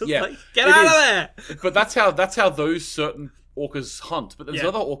just like get out of there. But that's how those certain orcas hunt. But there's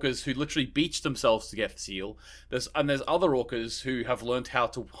other orcas who literally beach themselves to get seal. There's other orcas who have learned how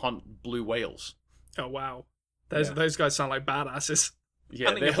to hunt blue whales. Oh wow, those guys sound like badasses.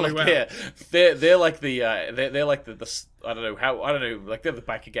 Yeah, they're like the I don't know, like they're the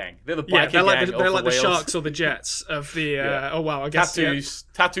biker gang. They're the biker gang. They're like the sharks or the jets of the. Oh wow, I guess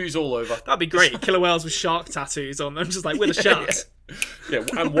tattoos all over. That'd be great. Killer whales with shark tattoos on them, just like we're the sharks. Yeah,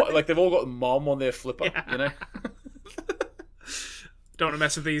 and like they've all got mom on their flipper, Don't want to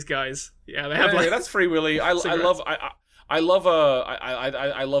mess with these guys. Yeah, they have that's Free Willy. I love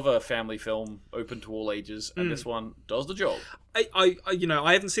a family film open to all ages, and this one does the job. I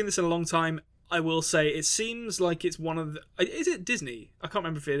haven't seen this in a long time. I will say it seems like it's one of the... Is it Disney? I can't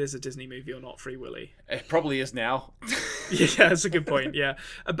remember if it is a Disney movie or not, Free Willy. It probably is now. Yeah, that's a good point, yeah.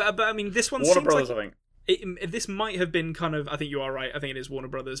 But I mean, this one Warner seems Brothers, like... I think. This might have been kind of... I think you are right. I think it is Warner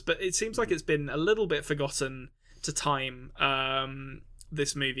Brothers. But it seems like it's been a little bit forgotten to time,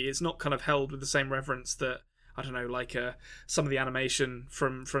 this movie. It's not kind of held with the same reverence that... I don't know, like some of the animation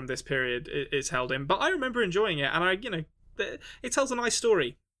from this period is held in. But I remember enjoying it, and it tells a nice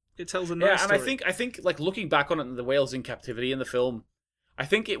story. It tells a nice story. And I think like looking back on it, and the whales in captivity in the film, I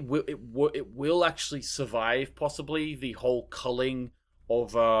think it will actually survive possibly the whole culling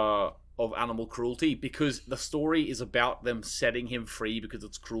of animal cruelty, because the story is about them setting him free because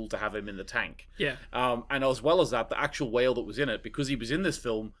it's cruel to have him in the tank. Yeah. And as well as that, the actual whale that was in it, because he was in this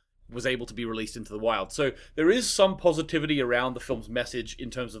film, was able to be released into the wild. So there is some positivity around the film's message in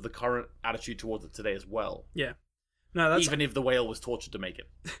terms of the current attitude towards it today as well. Yeah. No, that's... Even if the whale was tortured to make it.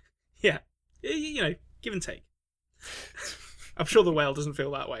 Yeah. Give and take. I'm sure the whale doesn't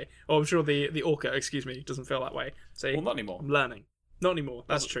feel that way. Or I'm sure the orca, doesn't feel that way. See? Well, not anymore. I'm learning. Not anymore.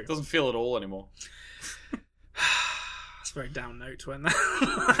 That's true. Doesn't feel at all anymore. That's a very down note to end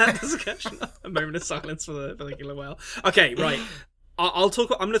that discussion. A moment of silence for the killer whale. Okay, right. I'm going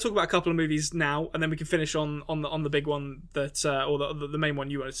to talk about a couple of movies now, and then we can finish on the big one that, or the main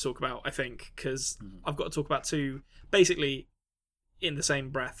one you wanted to talk about, I think, because I've got to talk about two. Basically, in the same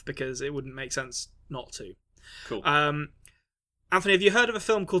breath because it wouldn't make sense not to. Cool. Anthony, have you heard of a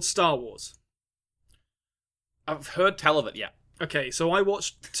film called Star Wars? I've heard tell of it, yeah. Okay, so I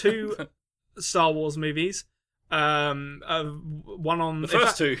watched 2 Star Wars movies. One on the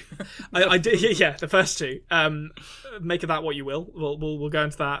first 2. I did, yeah, the first 2. Make of that what you will. We'll go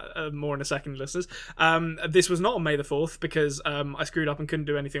into that more in a second, listeners. This was not on May the 4th because I screwed up and couldn't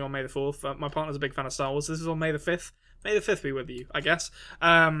do anything on May the 4th. My partner's a big fan of Star Wars. This is on May the 5th. May the 5th be with you, I guess.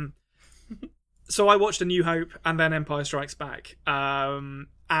 So I watched A New Hope and then Empire Strikes Back.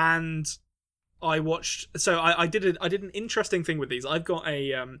 And I watched. So I did an interesting thing with these. I've got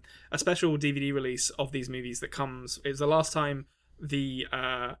a special DVD release of these movies that comes. It was the last time the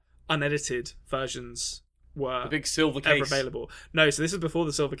unedited versions were the big silver case ever available. No, so this is before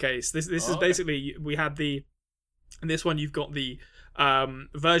the silver case. This is basically we had the. In this one, you've got the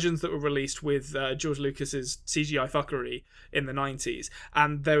versions that were released with George Lucas's CGI fuckery in the 90s,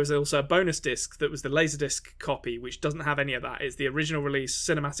 and there was also a bonus disc that was the Laserdisc copy, which doesn't have any of that. It's the original release,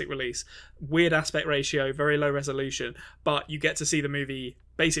 cinematic release, weird aspect ratio, very low resolution, but you get to see the movie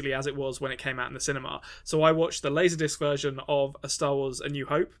basically as it was when it came out in the cinema. So I watched the Laserdisc version of A Star Wars A New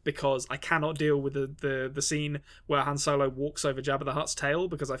Hope because I cannot deal with the scene where Han Solo walks over Jabba the Hutt's tail,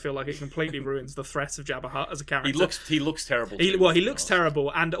 because I feel like it completely ruins the threat of Jabba the Hutt as a character. He looks terrible. He looks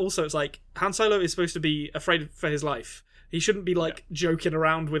terrible, and also it's like Han Solo is supposed to be afraid for his life. He shouldn't be joking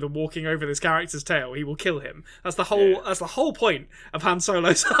around with and walking over this character's tail. He will kill him. That's the whole. That's the whole point of Han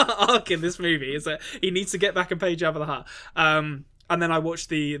Solo's arc in this movie, is that he needs to get back and pay Jabba the Hutt. And then I watched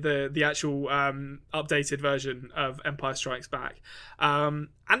the actual updated version of Empire Strikes Back. And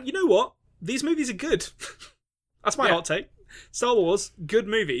you know what? These movies are good. That's my hot take. Star Wars, good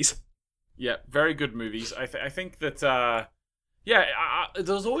movies. Yeah, very good movies. I think that...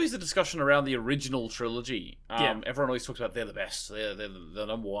 there's always a discussion around the original trilogy. Everyone always talks about they're the best. They're the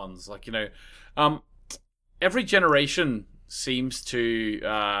number ones. Like, you know... every generation seems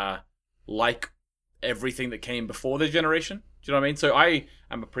to like everything that came before their generation. Do you know what I mean? So I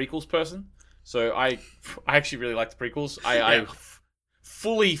am a prequels person. So I actually really like the prequels. I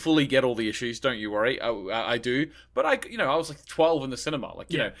fully get all the issues. Don't you worry. I do. But I was like 12 in the cinema.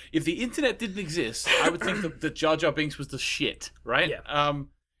 Like, you know, if the internet didn't exist, I would think that Jar Jar Binks was the shit, right? Yeah.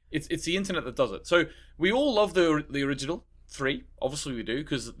 It's the internet that does it. So we all love the original 3. Obviously we do,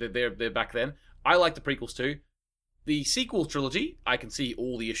 because they're back then. I like the prequels too. The sequel trilogy, I can see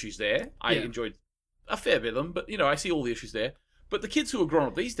all the issues there. I enjoyed a fair bit of them, but, you know, I see all the issues there. But the kids who are growing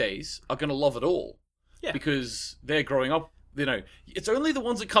up these days are going to love it all. Yeah. Because they're growing up, you know, it's only the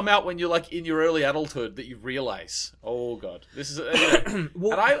ones that come out when you're, like, in your early adulthood that you realise, oh, God, this is...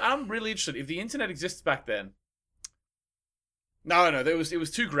 well, and I'm really interested. If the internet exists back then... No, it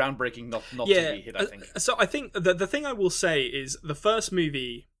was too groundbreaking not to be a hit, I think. So I think the thing I will say is the first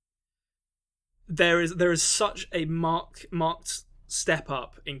movie, there is such a marked step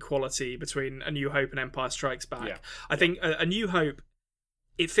up in quality between A New Hope and Empire Strikes Back. Yeah. I think A New Hope,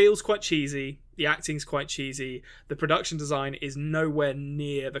 it feels quite cheesy. The acting's quite cheesy. The production design is nowhere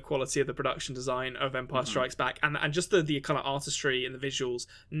near the quality of the production design of Empire Strikes Back, and just the kind of artistry and the visuals,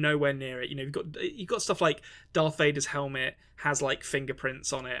 nowhere near it. You know, you've got stuff like Darth Vader's helmet has like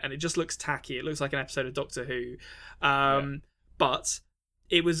fingerprints on it, and it just looks tacky. It looks like an episode of Doctor Who, but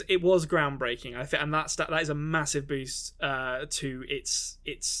it was groundbreaking. I think, and that is a massive boost to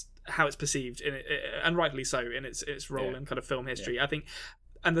its how it's perceived in it, and rightly so, in its role in kind of film history. I think.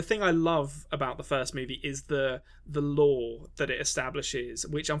 And the thing I love about the first movie is the lore that it establishes,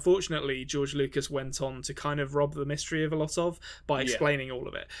 which unfortunately George Lucas went on to kind of rob the mystery of a lot of by explaining all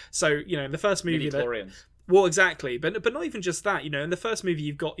of it. So, you know, in the first movie... Well, exactly. But not even just that. You know, in the first movie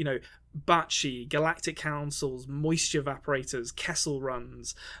you've got, you know, Bachi, Galactic Councils, Moisture Evaporators, Kessel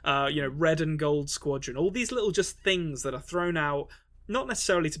Runs, you know, Red and Gold Squadron, all these little just things that are thrown out, not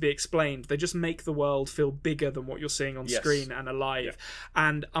necessarily to be explained. They just make the world feel bigger than what you're seeing on screen and alive. Yeah.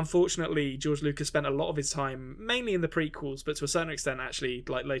 And unfortunately, George Lucas spent a lot of his time, mainly in the prequels, but to a certain extent, actually,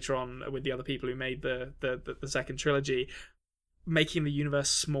 like later on with the other people who made the second trilogy, making the universe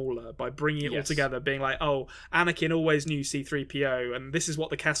smaller by bringing it all together, being like, oh, Anakin always knew C-3PO, and this is what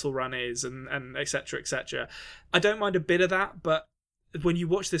the Kessel Run is, and et cetera, et cetera. I don't mind a bit of that, but when you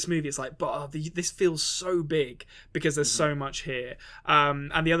watch this movie, it's like, this feels so big because there's so much here.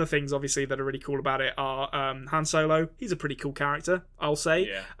 And the other things, obviously, that are really cool about it are Han Solo. He's a pretty cool character, I'll say.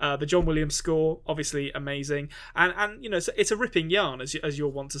 Yeah. The John Williams score, obviously amazing. And you know, it's a ripping yarn, as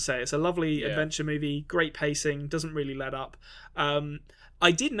you'll want to say. It's a lovely adventure movie, great pacing, doesn't really let up.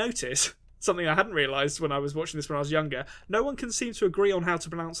 I did notice something I hadn't realised when I was watching this when I was younger. No one can seem to agree on how to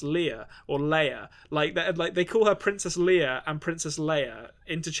pronounce Leia or Leia. Like they call her Princess Leia and Princess Leia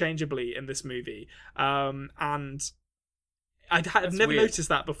interchangeably in this movie. And I'd never noticed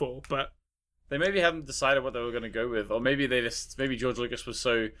that before, but they maybe haven't decided what they were going to go with, or maybe George Lucas was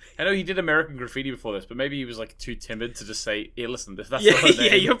so. I know he did American Graffiti before this, but maybe he was like too timid to just say, "Hey, listen, that's not her name."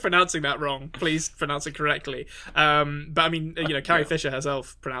 Yeah, you're pronouncing that wrong. Please pronounce it correctly. But I mean, Carrie Fisher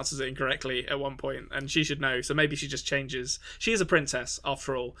herself pronounces it incorrectly at one point, and she should know. So maybe she just changes. She is a princess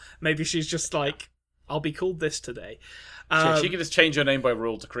after all. Maybe she's just like, "I'll be called this today." She can just change her name by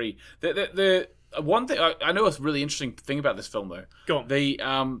royal decree. The one thing I know, a really interesting thing about this film, though. Go on. They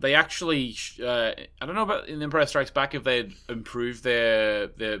actually I don't know about in Empire Strikes Back if they'd improved their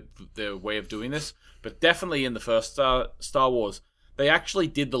way of doing this, but definitely in the first Star Wars, they actually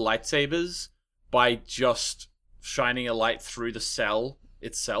did the lightsabers by just shining a light through the cell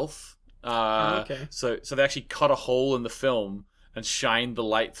itself. Okay. So they actually cut a hole in the film and shined the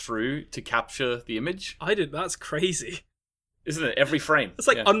light through to capture the image. That's crazy. Isn't it? Every frame. It's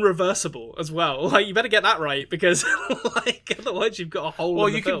like unreversible as well. Like, you better get that right, because like otherwise you've got a hole in the film. Well,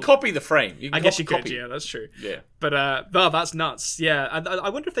 you can copy the frame. I guess you could, yeah, that's true. Yeah. But that's nuts. Yeah. I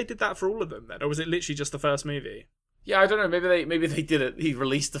wonder if they did that for all of them then, or was it literally just the first movie? Yeah, I don't know. Maybe they did it. He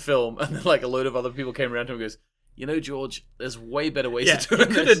released the film, and then like a load of other people came around to him and goes, George, there's way better ways to do it.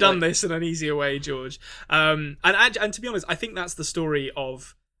 You could have done this in an easier way, George. And to be honest, I think that's the story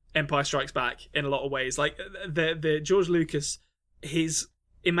of Empire Strikes Back in a lot of ways. Like the George Lucas, his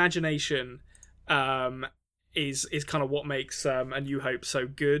imagination is kind of what makes A New Hope so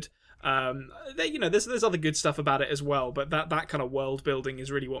good. There's other good stuff about it as well, but that kind of world building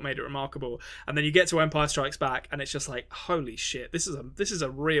is really what made it remarkable. And then you get to Empire Strikes Back, and it's just like, holy shit, this is a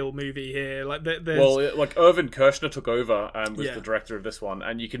real movie here. Like, Irvin Kershner took over and was the director of this one,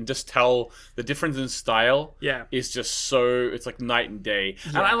 and you can just tell the difference in style. Yeah, is just so, it's like night and day.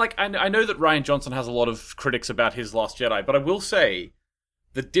 Yeah. And I know that Rian Johnson has a lot of critics about his Last Jedi, but I will say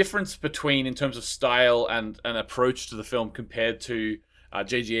the difference between in terms of style and an approach to the film compared to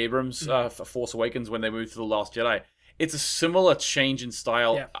J.J. Abrams' Force Awakens when they moved to The Last Jedi. It's a similar change in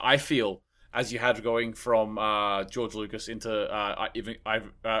style, I feel, as you had going from George Lucas into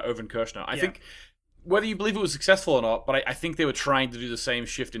Irvin Kershner. I think, whether you believe it was successful or not, but I think they were trying to do the same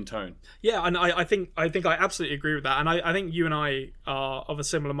shift in tone. Yeah, and I think I absolutely agree with that. And I think you and I are of a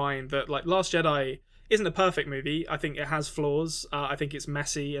similar mind that, like, Last Jedi isn't a perfect movie. I think it has flaws. I think it's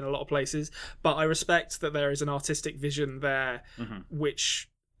messy in a lot of places, but I respect that there is an artistic vision there, which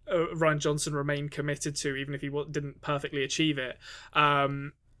Rian Johnson remained committed to, even if he didn't perfectly achieve it.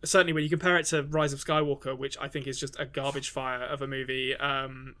 Certainly when you compare it to Rise of Skywalker, which I think is just a garbage fire of a movie,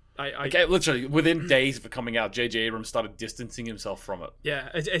 literally within days of it coming out, J.J. Abrams started distancing himself from it. Yeah,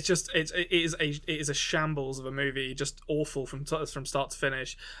 it is a shambles of a movie, just awful from start to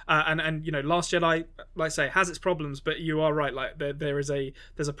finish. And Last Jedi, like I say, has its problems, but you are right. Like there's a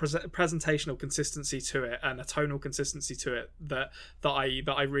presentational consistency to it and a tonal consistency to it that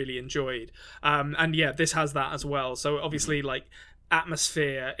I really enjoyed. And yeah, this has that as well. So obviously, like,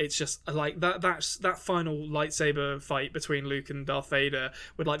 atmosphere, it's just like that final lightsaber fight between Luke and Darth Vader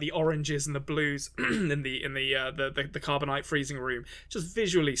with like the oranges and the blues in the carbonite freezing room, just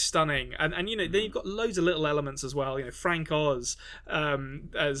visually stunning. And then you've got loads of little elements as well. Frank Oz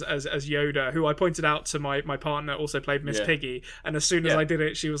as Yoda, who I pointed out to my partner also played Miss Piggy, and as soon as I did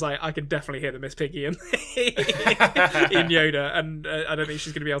it, she was like, I can definitely hear the Miss Piggy in Yoda, and I don't think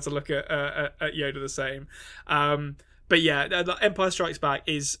she's going to be able to look at Yoda the same. But yeah, Empire Strikes Back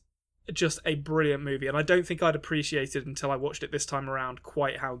is just a brilliant movie, and I don't think I'd appreciated until I watched it this time around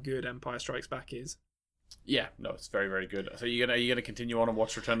quite how good Empire Strikes Back is. Yeah, no, it's very, very good. So are you gonna continue on and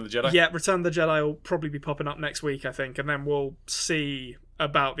watch Return of the Jedi? Yeah, Return of the Jedi will probably be popping up next week, I think, and then we'll see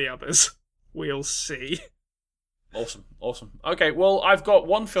about the others. We'll see. Awesome. Okay, well, I've got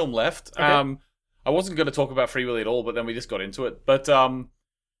one film left. Okay. I wasn't going to talk about Free Willy at all, but then we just got into it. But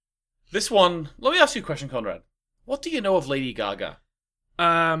this one, let me ask you a question, Conrad. What do you know of Lady Gaga?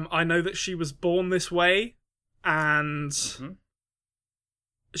 I know that she was born this way, and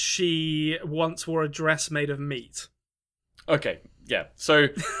she once wore a dress made of meat. Okay, yeah. So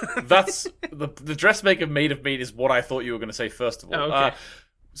that's the dress made of meat is what I thought you were going to say first of all. Oh, okay.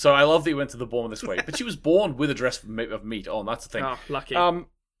 So I love that you went to the born this way, but she was born with a dress of meat on. That's the thing. Oh, lucky.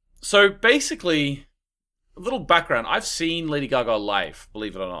 So basically, a little background. I've seen Lady Gaga live,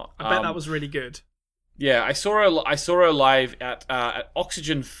 believe it or not. I bet that was really good. Yeah, I saw her live at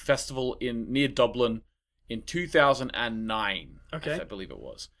Oxygen Festival near Dublin in 2009. Okay, I believe it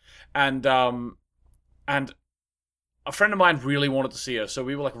was, and a friend of mine really wanted to see her, so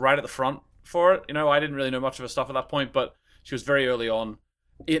we were like right at the front, for it. I didn't really know much of her stuff at that point, but she was very early on.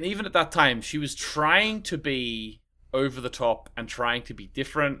 And even at that time, she was trying to be over the top and trying to be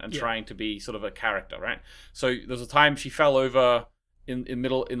different and trying to be sort of a character, right? So there was a time she fell over in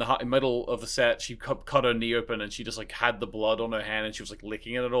middle of the set. She cut her knee open and she just like had the blood on her hand and she was like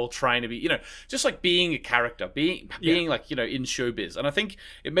licking it all, trying to be, just like being a character, being like, in showbiz. And I think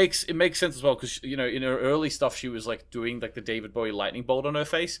it makes sense as well because, in her early stuff, she was like doing like the David Bowie lightning bolt on her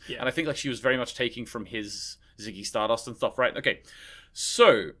face. Yeah. And I think like she was very much taking from his Ziggy Stardust and stuff, right? Okay.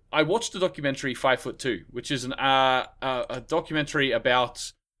 So I watched the documentary 5'2", which is a documentary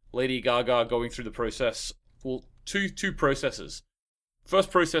about Lady Gaga going through the process. Well, two processes.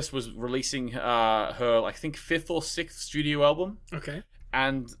 First process was releasing her, I think, 5th or 6th studio album. Okay.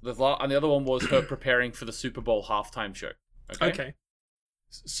 And the other one was her preparing for the Super Bowl halftime show. Okay.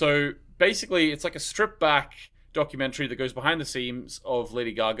 So basically, it's like a stripped back documentary that goes behind the scenes of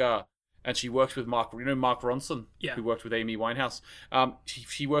Lady Gaga. And she works with Mark Ronson, who worked with Amy Winehouse.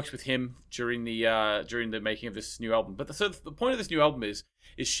 She works with him during the making of this new album. But the point of this new album is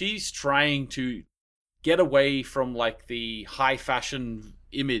she's trying to get away from like the high fashion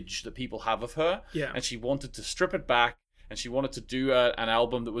image that people have of her. Yeah. And she wanted to strip it back, and she wanted to do an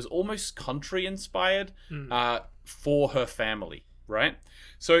album that was almost country inspired for her family, right?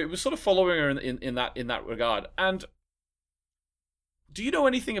 So it was sort of following her in that regard. And do you know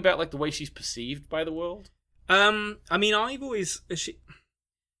anything about like the way she's perceived by the world? I mean,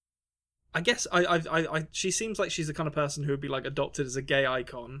 she seems like she's the kind of person who would be like adopted as a gay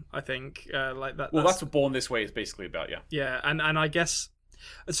icon. I think like that. Well, that's what Born This Way is basically about, yeah. Yeah, and I guess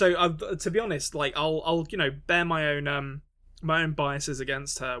so. To be honest, like I'll bear my own biases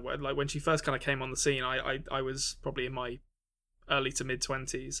against her. Like when she first kind of came on the scene, I was probably in my early to mid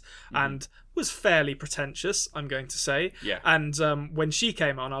 20s and was fairly pretentious, I'm going to say. Yeah. And when she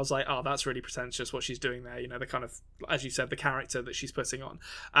came on, I was like, oh, that's really pretentious what she's doing there. The kind of, as you said, the character that she's putting on.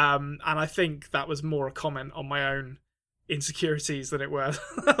 And I think that was more a comment on my own insecurities than it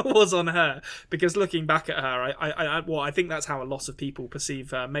was on her. Because looking back at her, I think that's how a lot of people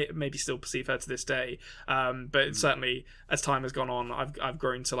perceive her, maybe still perceive her to this day. But certainly, as time has gone on, I've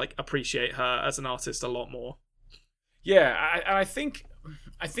grown to like appreciate her as an artist a lot more. Yeah, I think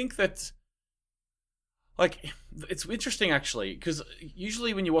that, like, it's interesting actually, because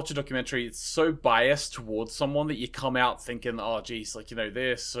usually when you watch a documentary, it's so biased towards someone that you come out thinking, oh, geez, like,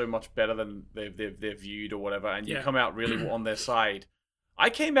 they're so much better than they're viewed or whatever, and you come out really on their side.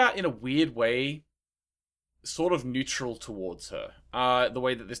 I came out in a weird way, sort of neutral towards her, the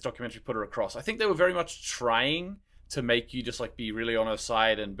way that this documentary put her across. I think they were very much trying to make you just like be really on her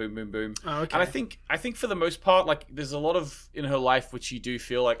side and boom, boom, boom. Oh, okay. And I think for the most part, like there's a lot of in her life which you do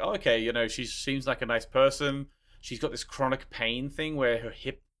feel like, oh, okay, she seems like a nice person. She's got this chronic pain thing where her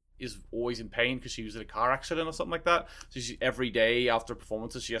hip is always in pain because she was in a car accident or something like that. So every day after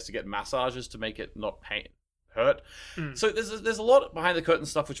performances, she has to get massages to make it not hurt. So there's a lot behind the curtain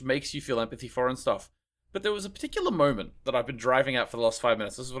stuff which makes you feel empathy for and stuff. But there was a particular moment that I've been driving at for the last 5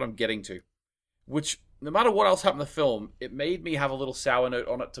 minutes. This is what I'm getting to, which, no matter what else happened in the film, it made me have a little sour note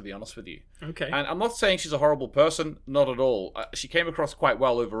on it, to be honest with you. Okay. And I'm not saying she's a horrible person, not at all. She came across quite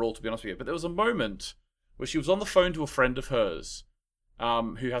well overall, to be honest with you. But there was a moment where she was on the phone to a friend of hers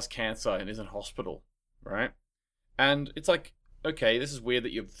who has cancer and is in hospital, right? And it's like, okay, this is weird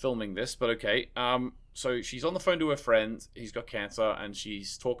that you're filming this, but okay. So she's on the phone to her friend, he's got cancer, and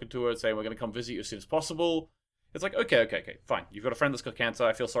she's talking to her saying, we're going to come visit you as soon as possible. It's like, okay, fine. You've got a friend that's got cancer.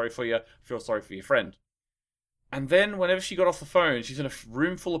 I feel sorry for you. I feel sorry for your friend. And then whenever she got off the phone, she's in a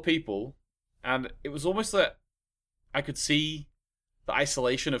room full of people. And it was almost that I could see the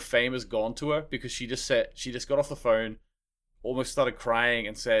isolation of fame has gone to her because she just got off the phone, almost started crying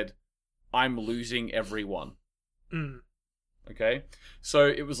and said, I'm losing everyone. Okay? So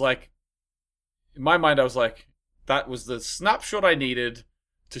it was like, in my mind, I was like, that was the snapshot I needed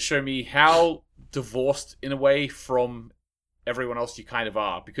to show me how divorced in a way from everyone else you kind of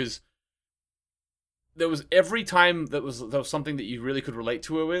are, because there was every time there was something that you really could relate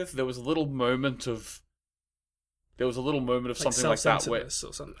to her with, there was a little moment of like something like that where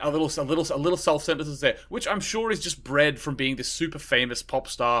a little self-centeredness there, which I'm sure is just bred from being this super famous pop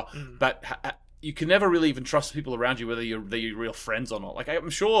star that you can never really even trust people around you, whether they're real friends or not. Like, I'm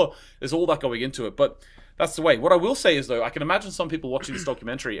sure there's all that going into it, but that's the way. What I will say is, though, I can imagine some people watching this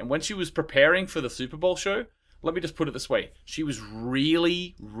documentary, and when she was preparing for the Super Bowl show, let me just put it this way. She was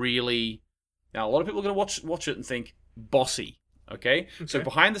really, really... Now, a lot of people are going to watch it and think, bossy, Okay? So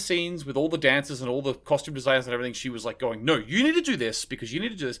behind the scenes with all the dancers and all the costume designers and everything, she was like going, no, you need to do this because you need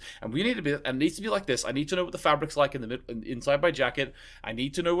to do this, and we need to be, and it needs to be like this. I need to know what the fabric's like in the inside my jacket. I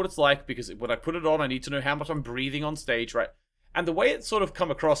need to know what it's like because when I put it on, I need to know how much I'm breathing on stage, right? And the way it sort of come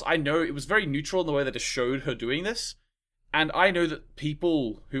across, I know it was very neutral in the way that it showed her doing this. And I know that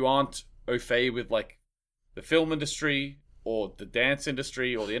people who aren't au fait with like the film industry or the dance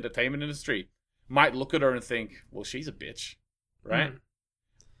industry or the entertainment industry might look at her and think, well, she's a bitch, right?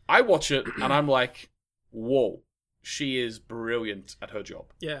 I watch it and I'm like, whoa, she is brilliant at her job.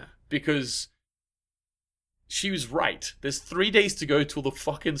 Yeah. Because she was right. There's 3 days to go till the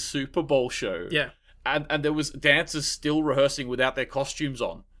fucking Super Bowl show. Yeah. And there was dancers still rehearsing without their costumes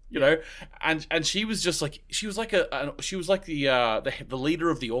on. You know, and she was just like she was like the leader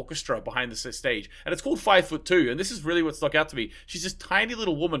of the orchestra behind the stage, and it's called 5'2", and this is really what stuck out to me. She's this tiny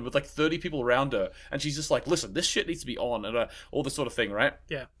little woman with like 30 people around her, and she's just like, listen, this shit needs to be on, and all this sort of thing, right?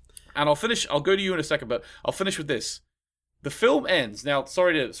 Yeah. And I'll go to you in a second, but I'll finish with this. The film ends now.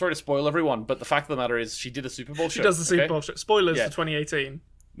 Sorry to spoil everyone, but the fact of the matter is, she did a Super Bowl show. She does the Super Bowl show. Spoilers for 2018.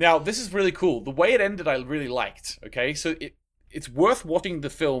 Now this is really cool. The way it ended, I really liked. Okay, so it's worth watching the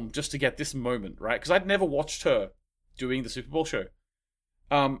film just to get this moment, right? Because I'd never watched her doing the Super Bowl show.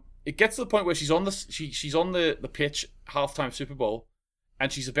 It gets to the point where she's on the pitch halftime Super Bowl,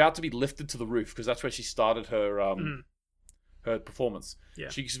 and she's about to be lifted to the roof because that's where she started her her performance. Yeah.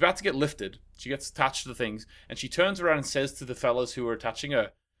 She's about to get lifted. She gets attached to the things, and she turns around and says to the fellas who are attaching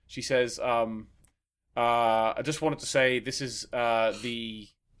her, she says, "I just wanted to say this is the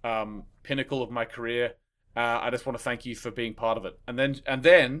pinnacle of my career. I just want to thank you for being part of it." And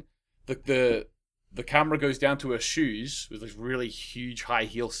then the camera goes down to her shoes with these really huge high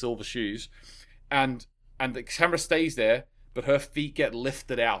heel silver shoes, and the camera stays there, but her feet get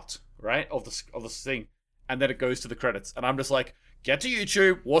lifted out, right, of the thing, and then it goes to the credits, and I'm just like, get to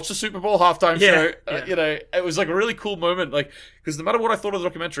YouTube, watch the Super Bowl halftime show. You know, it was like a really cool moment, like, because no matter what I thought of the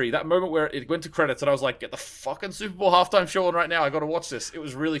documentary, that moment where it went to credits and I was like, get the fucking Super Bowl halftime show on right now. I got to watch this. It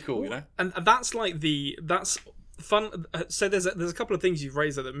was really cool, you know. And that's fun. So there's a couple of things you've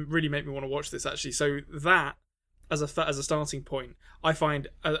raised that really make me want to watch this actually. So that as a starting point, I find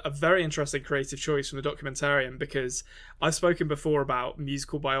a very interesting creative choice from the documentarian, because I've spoken before about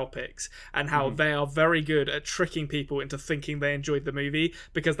musical biopics and how they are very good at tricking people into thinking they enjoyed the movie,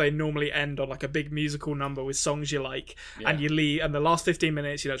 because they normally end on like a big musical number with songs you like, and you leave, and the last 15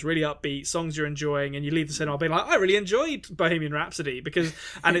 minutes, you know, it's really upbeat, songs you're enjoying, and you leave the cinema being like, I really enjoyed Bohemian Rhapsody, because,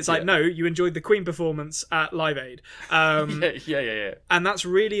 and it's like, no, you enjoyed the Queen performance at Live Aid. Yeah. And that's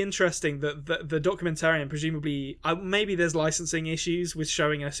really interesting that the documentarian, presumably, maybe there's licensing issues with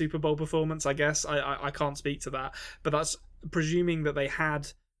showing a Super Bowl performance, I guess. I can't speak to that, but that's presuming that they had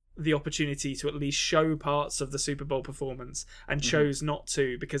the opportunity to at least show parts of the Super Bowl performance and chose not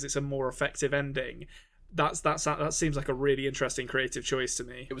to because it's a more effective ending. That seems like a really interesting creative choice to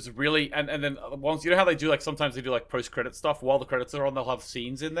me. It was really, and then once, you know how they do, like, sometimes they do like post-credit stuff while the credits are on, they'll have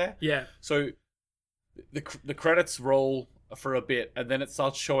scenes in there. Yeah. So the credits roll for a bit, and then it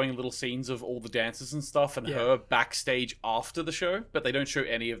starts showing little scenes of all the dancers and stuff, and her backstage after the show, but they don't show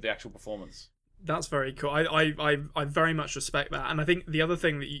any of the actual performance. That's very cool. I very much respect that, and I think the other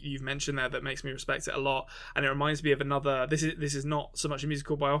thing that you've mentioned there that makes me respect it a lot, and it reminds me of another. This is not so much a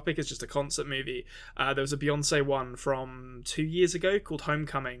musical biopic; it's just a concert movie. There was a Beyonce one from 2 years ago called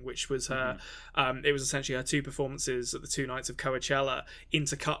Homecoming, which was her. It was essentially her two performances at the 2 nights of Coachella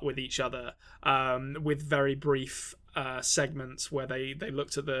intercut with each other, with very brief segments where they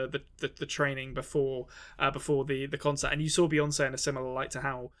looked at the training before the concert, and you saw Beyonce in a similar light to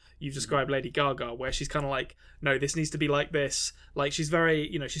how you've described Lady Gaga, where she's kind of like, no, this needs to be like this, like she's very,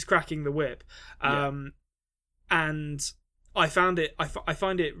 you know, she's cracking the whip. And I find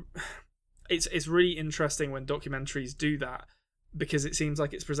it's really interesting when documentaries do that, because it seems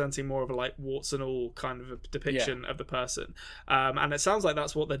like it's presenting more of a like warts and all kind of a depiction of the person. And it sounds like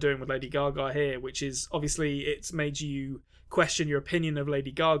that's what they're doing with Lady Gaga here, which is obviously it's made you question your opinion of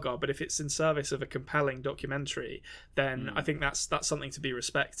Lady Gaga, but if it's in service of a compelling documentary, then I think that's something to be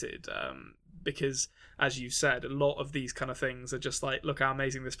respected. Because as you said, a lot of these kind of things are just like, look how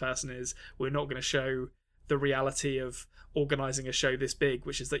amazing this person is. We're not going to show the reality of organising a show this big,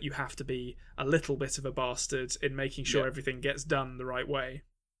 which is that you have to be a little bit of a bastard in making sure everything gets done the right way.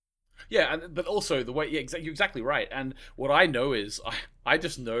 Yeah, but also the way, you're exactly right. And what I know is, I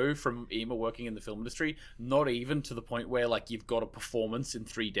just know from Ema working in the film industry, not even to the point where like you've got a performance in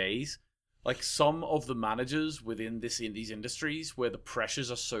 3 days. Like some of the managers within these industries, where the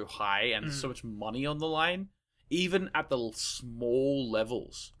pressures are so high and there's so much money on the line, even at the small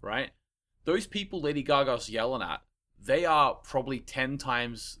levels, right? Those people Lady Gaga's yelling at, they are probably 10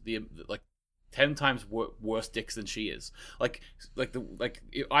 times worse dicks than she is.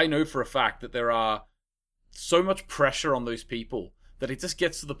 I know for a fact that there are so much pressure on those people that it just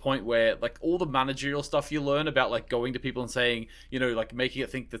gets to the point where, like, all the managerial stuff you learn about, like, going to people and saying, you know, like, making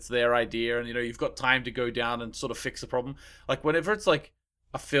it think that's their idea, and, you know, you've got time to go down and sort of fix the problem. Like, whenever it's like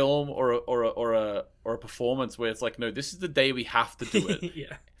a film or a performance where it's like, no, this is the day we have to do it.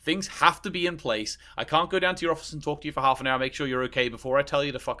 Yeah. Things have to be in place. I can't go down to your office and talk to you for half an hour, make sure you're okay before I tell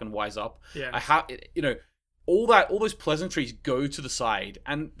you to fucking wise up. Yeah. You know, all those pleasantries go to the side.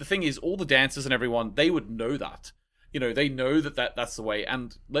 And the thing is, all the dancers and everyone, they would know that. You know, they know that's the way.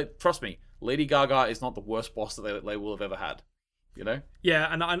 And trust me, Lady Gaga is not the worst boss that they will have ever had. You know?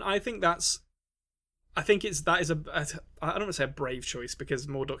 Yeah, and I think that is I don't want to say a brave choice, because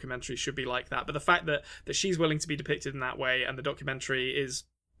more documentaries should be like that. But the fact that she's willing to be depicted in that way, and the documentary is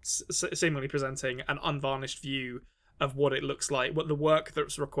seemingly presenting an unvarnished view of what it looks like, what the work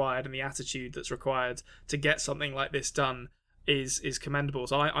that's required and the attitude that's required to get something like this done is commendable.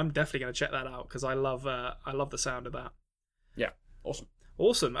 So I'm definitely going to check that out, because I love the sound of that. Yeah,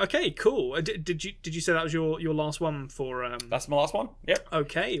 awesome. Okay, cool. Did you say that was your last one for? That's my last one. Yep.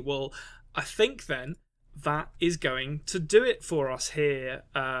 Okay. Well, I think then that is going to do it for us here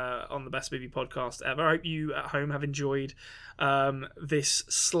on the Best Movie Podcast Ever. I hope you at home have enjoyed this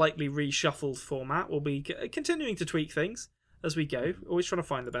slightly reshuffled format. We'll be continuing to tweak things as we go, always trying to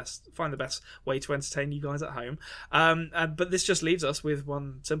find the best way to entertain you guys at home. But this just leaves us with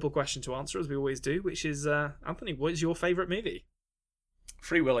one simple question to answer, as we always do, which is, Anthony, what is your favourite movie?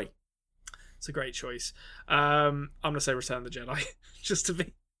 Free Willy. It's a great choice. I'm going to say Return of the Jedi,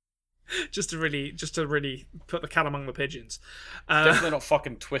 just to really put the cat among the pigeons. Definitely not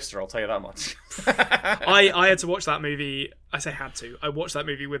fucking Twister, I'll tell you that much. I had to watch that movie. I say had to. I watched that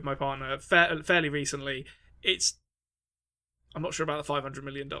movie with my partner fairly recently. I'm not sure about the $500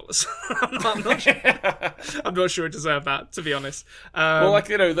 million. I'm not sure it deserved that, to be honest. Well, like,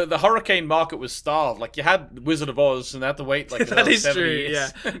 you know, the hurricane market was starved. Like, you had Wizard of Oz, and they had to wait like that is 70 true.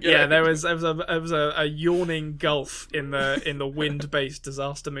 years. Yeah, there was a yawning gulf in the wind-based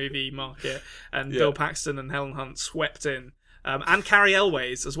disaster movie market, and Bill Paxton and Helen Hunt swept in. And Carrie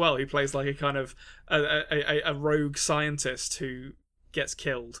Elways as well, who plays like a kind of a rogue scientist who gets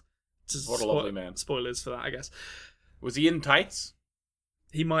killed. What a lovely man. Spoilers for that, I guess. Was he in tights?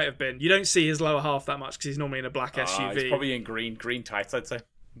 He might have been. You don't see his lower half that much because he's normally in a black SUV. He's probably in green tights, I'd say.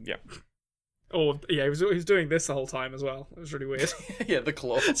 Yeah. Or he was doing this the whole time as well. It was really weird. Yeah, the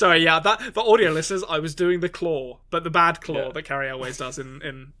claw. Sorry, yeah, that for audio listeners, I was doing the claw, but the bad claw that Carrie always does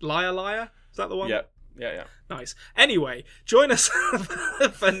in Liar Liar. Is that the one? Yeah. Nice. Anyway, join us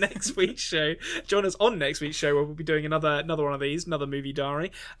for next week's show. Join us on next week's show, where we'll be doing another one of these, another movie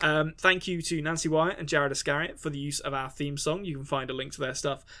diary. Thank you to Nancy Wyatt and Jared Iscariot for the use of our theme song. You can find a link to their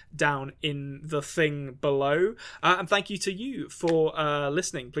stuff down in the thing below. And thank you to you for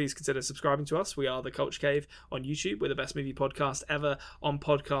listening. Please consider subscribing to us. We are The Culture Cave on YouTube. We're the best movie podcast ever on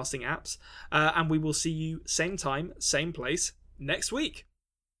podcasting apps. And we will see you same time, same place next week.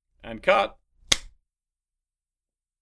 And cut.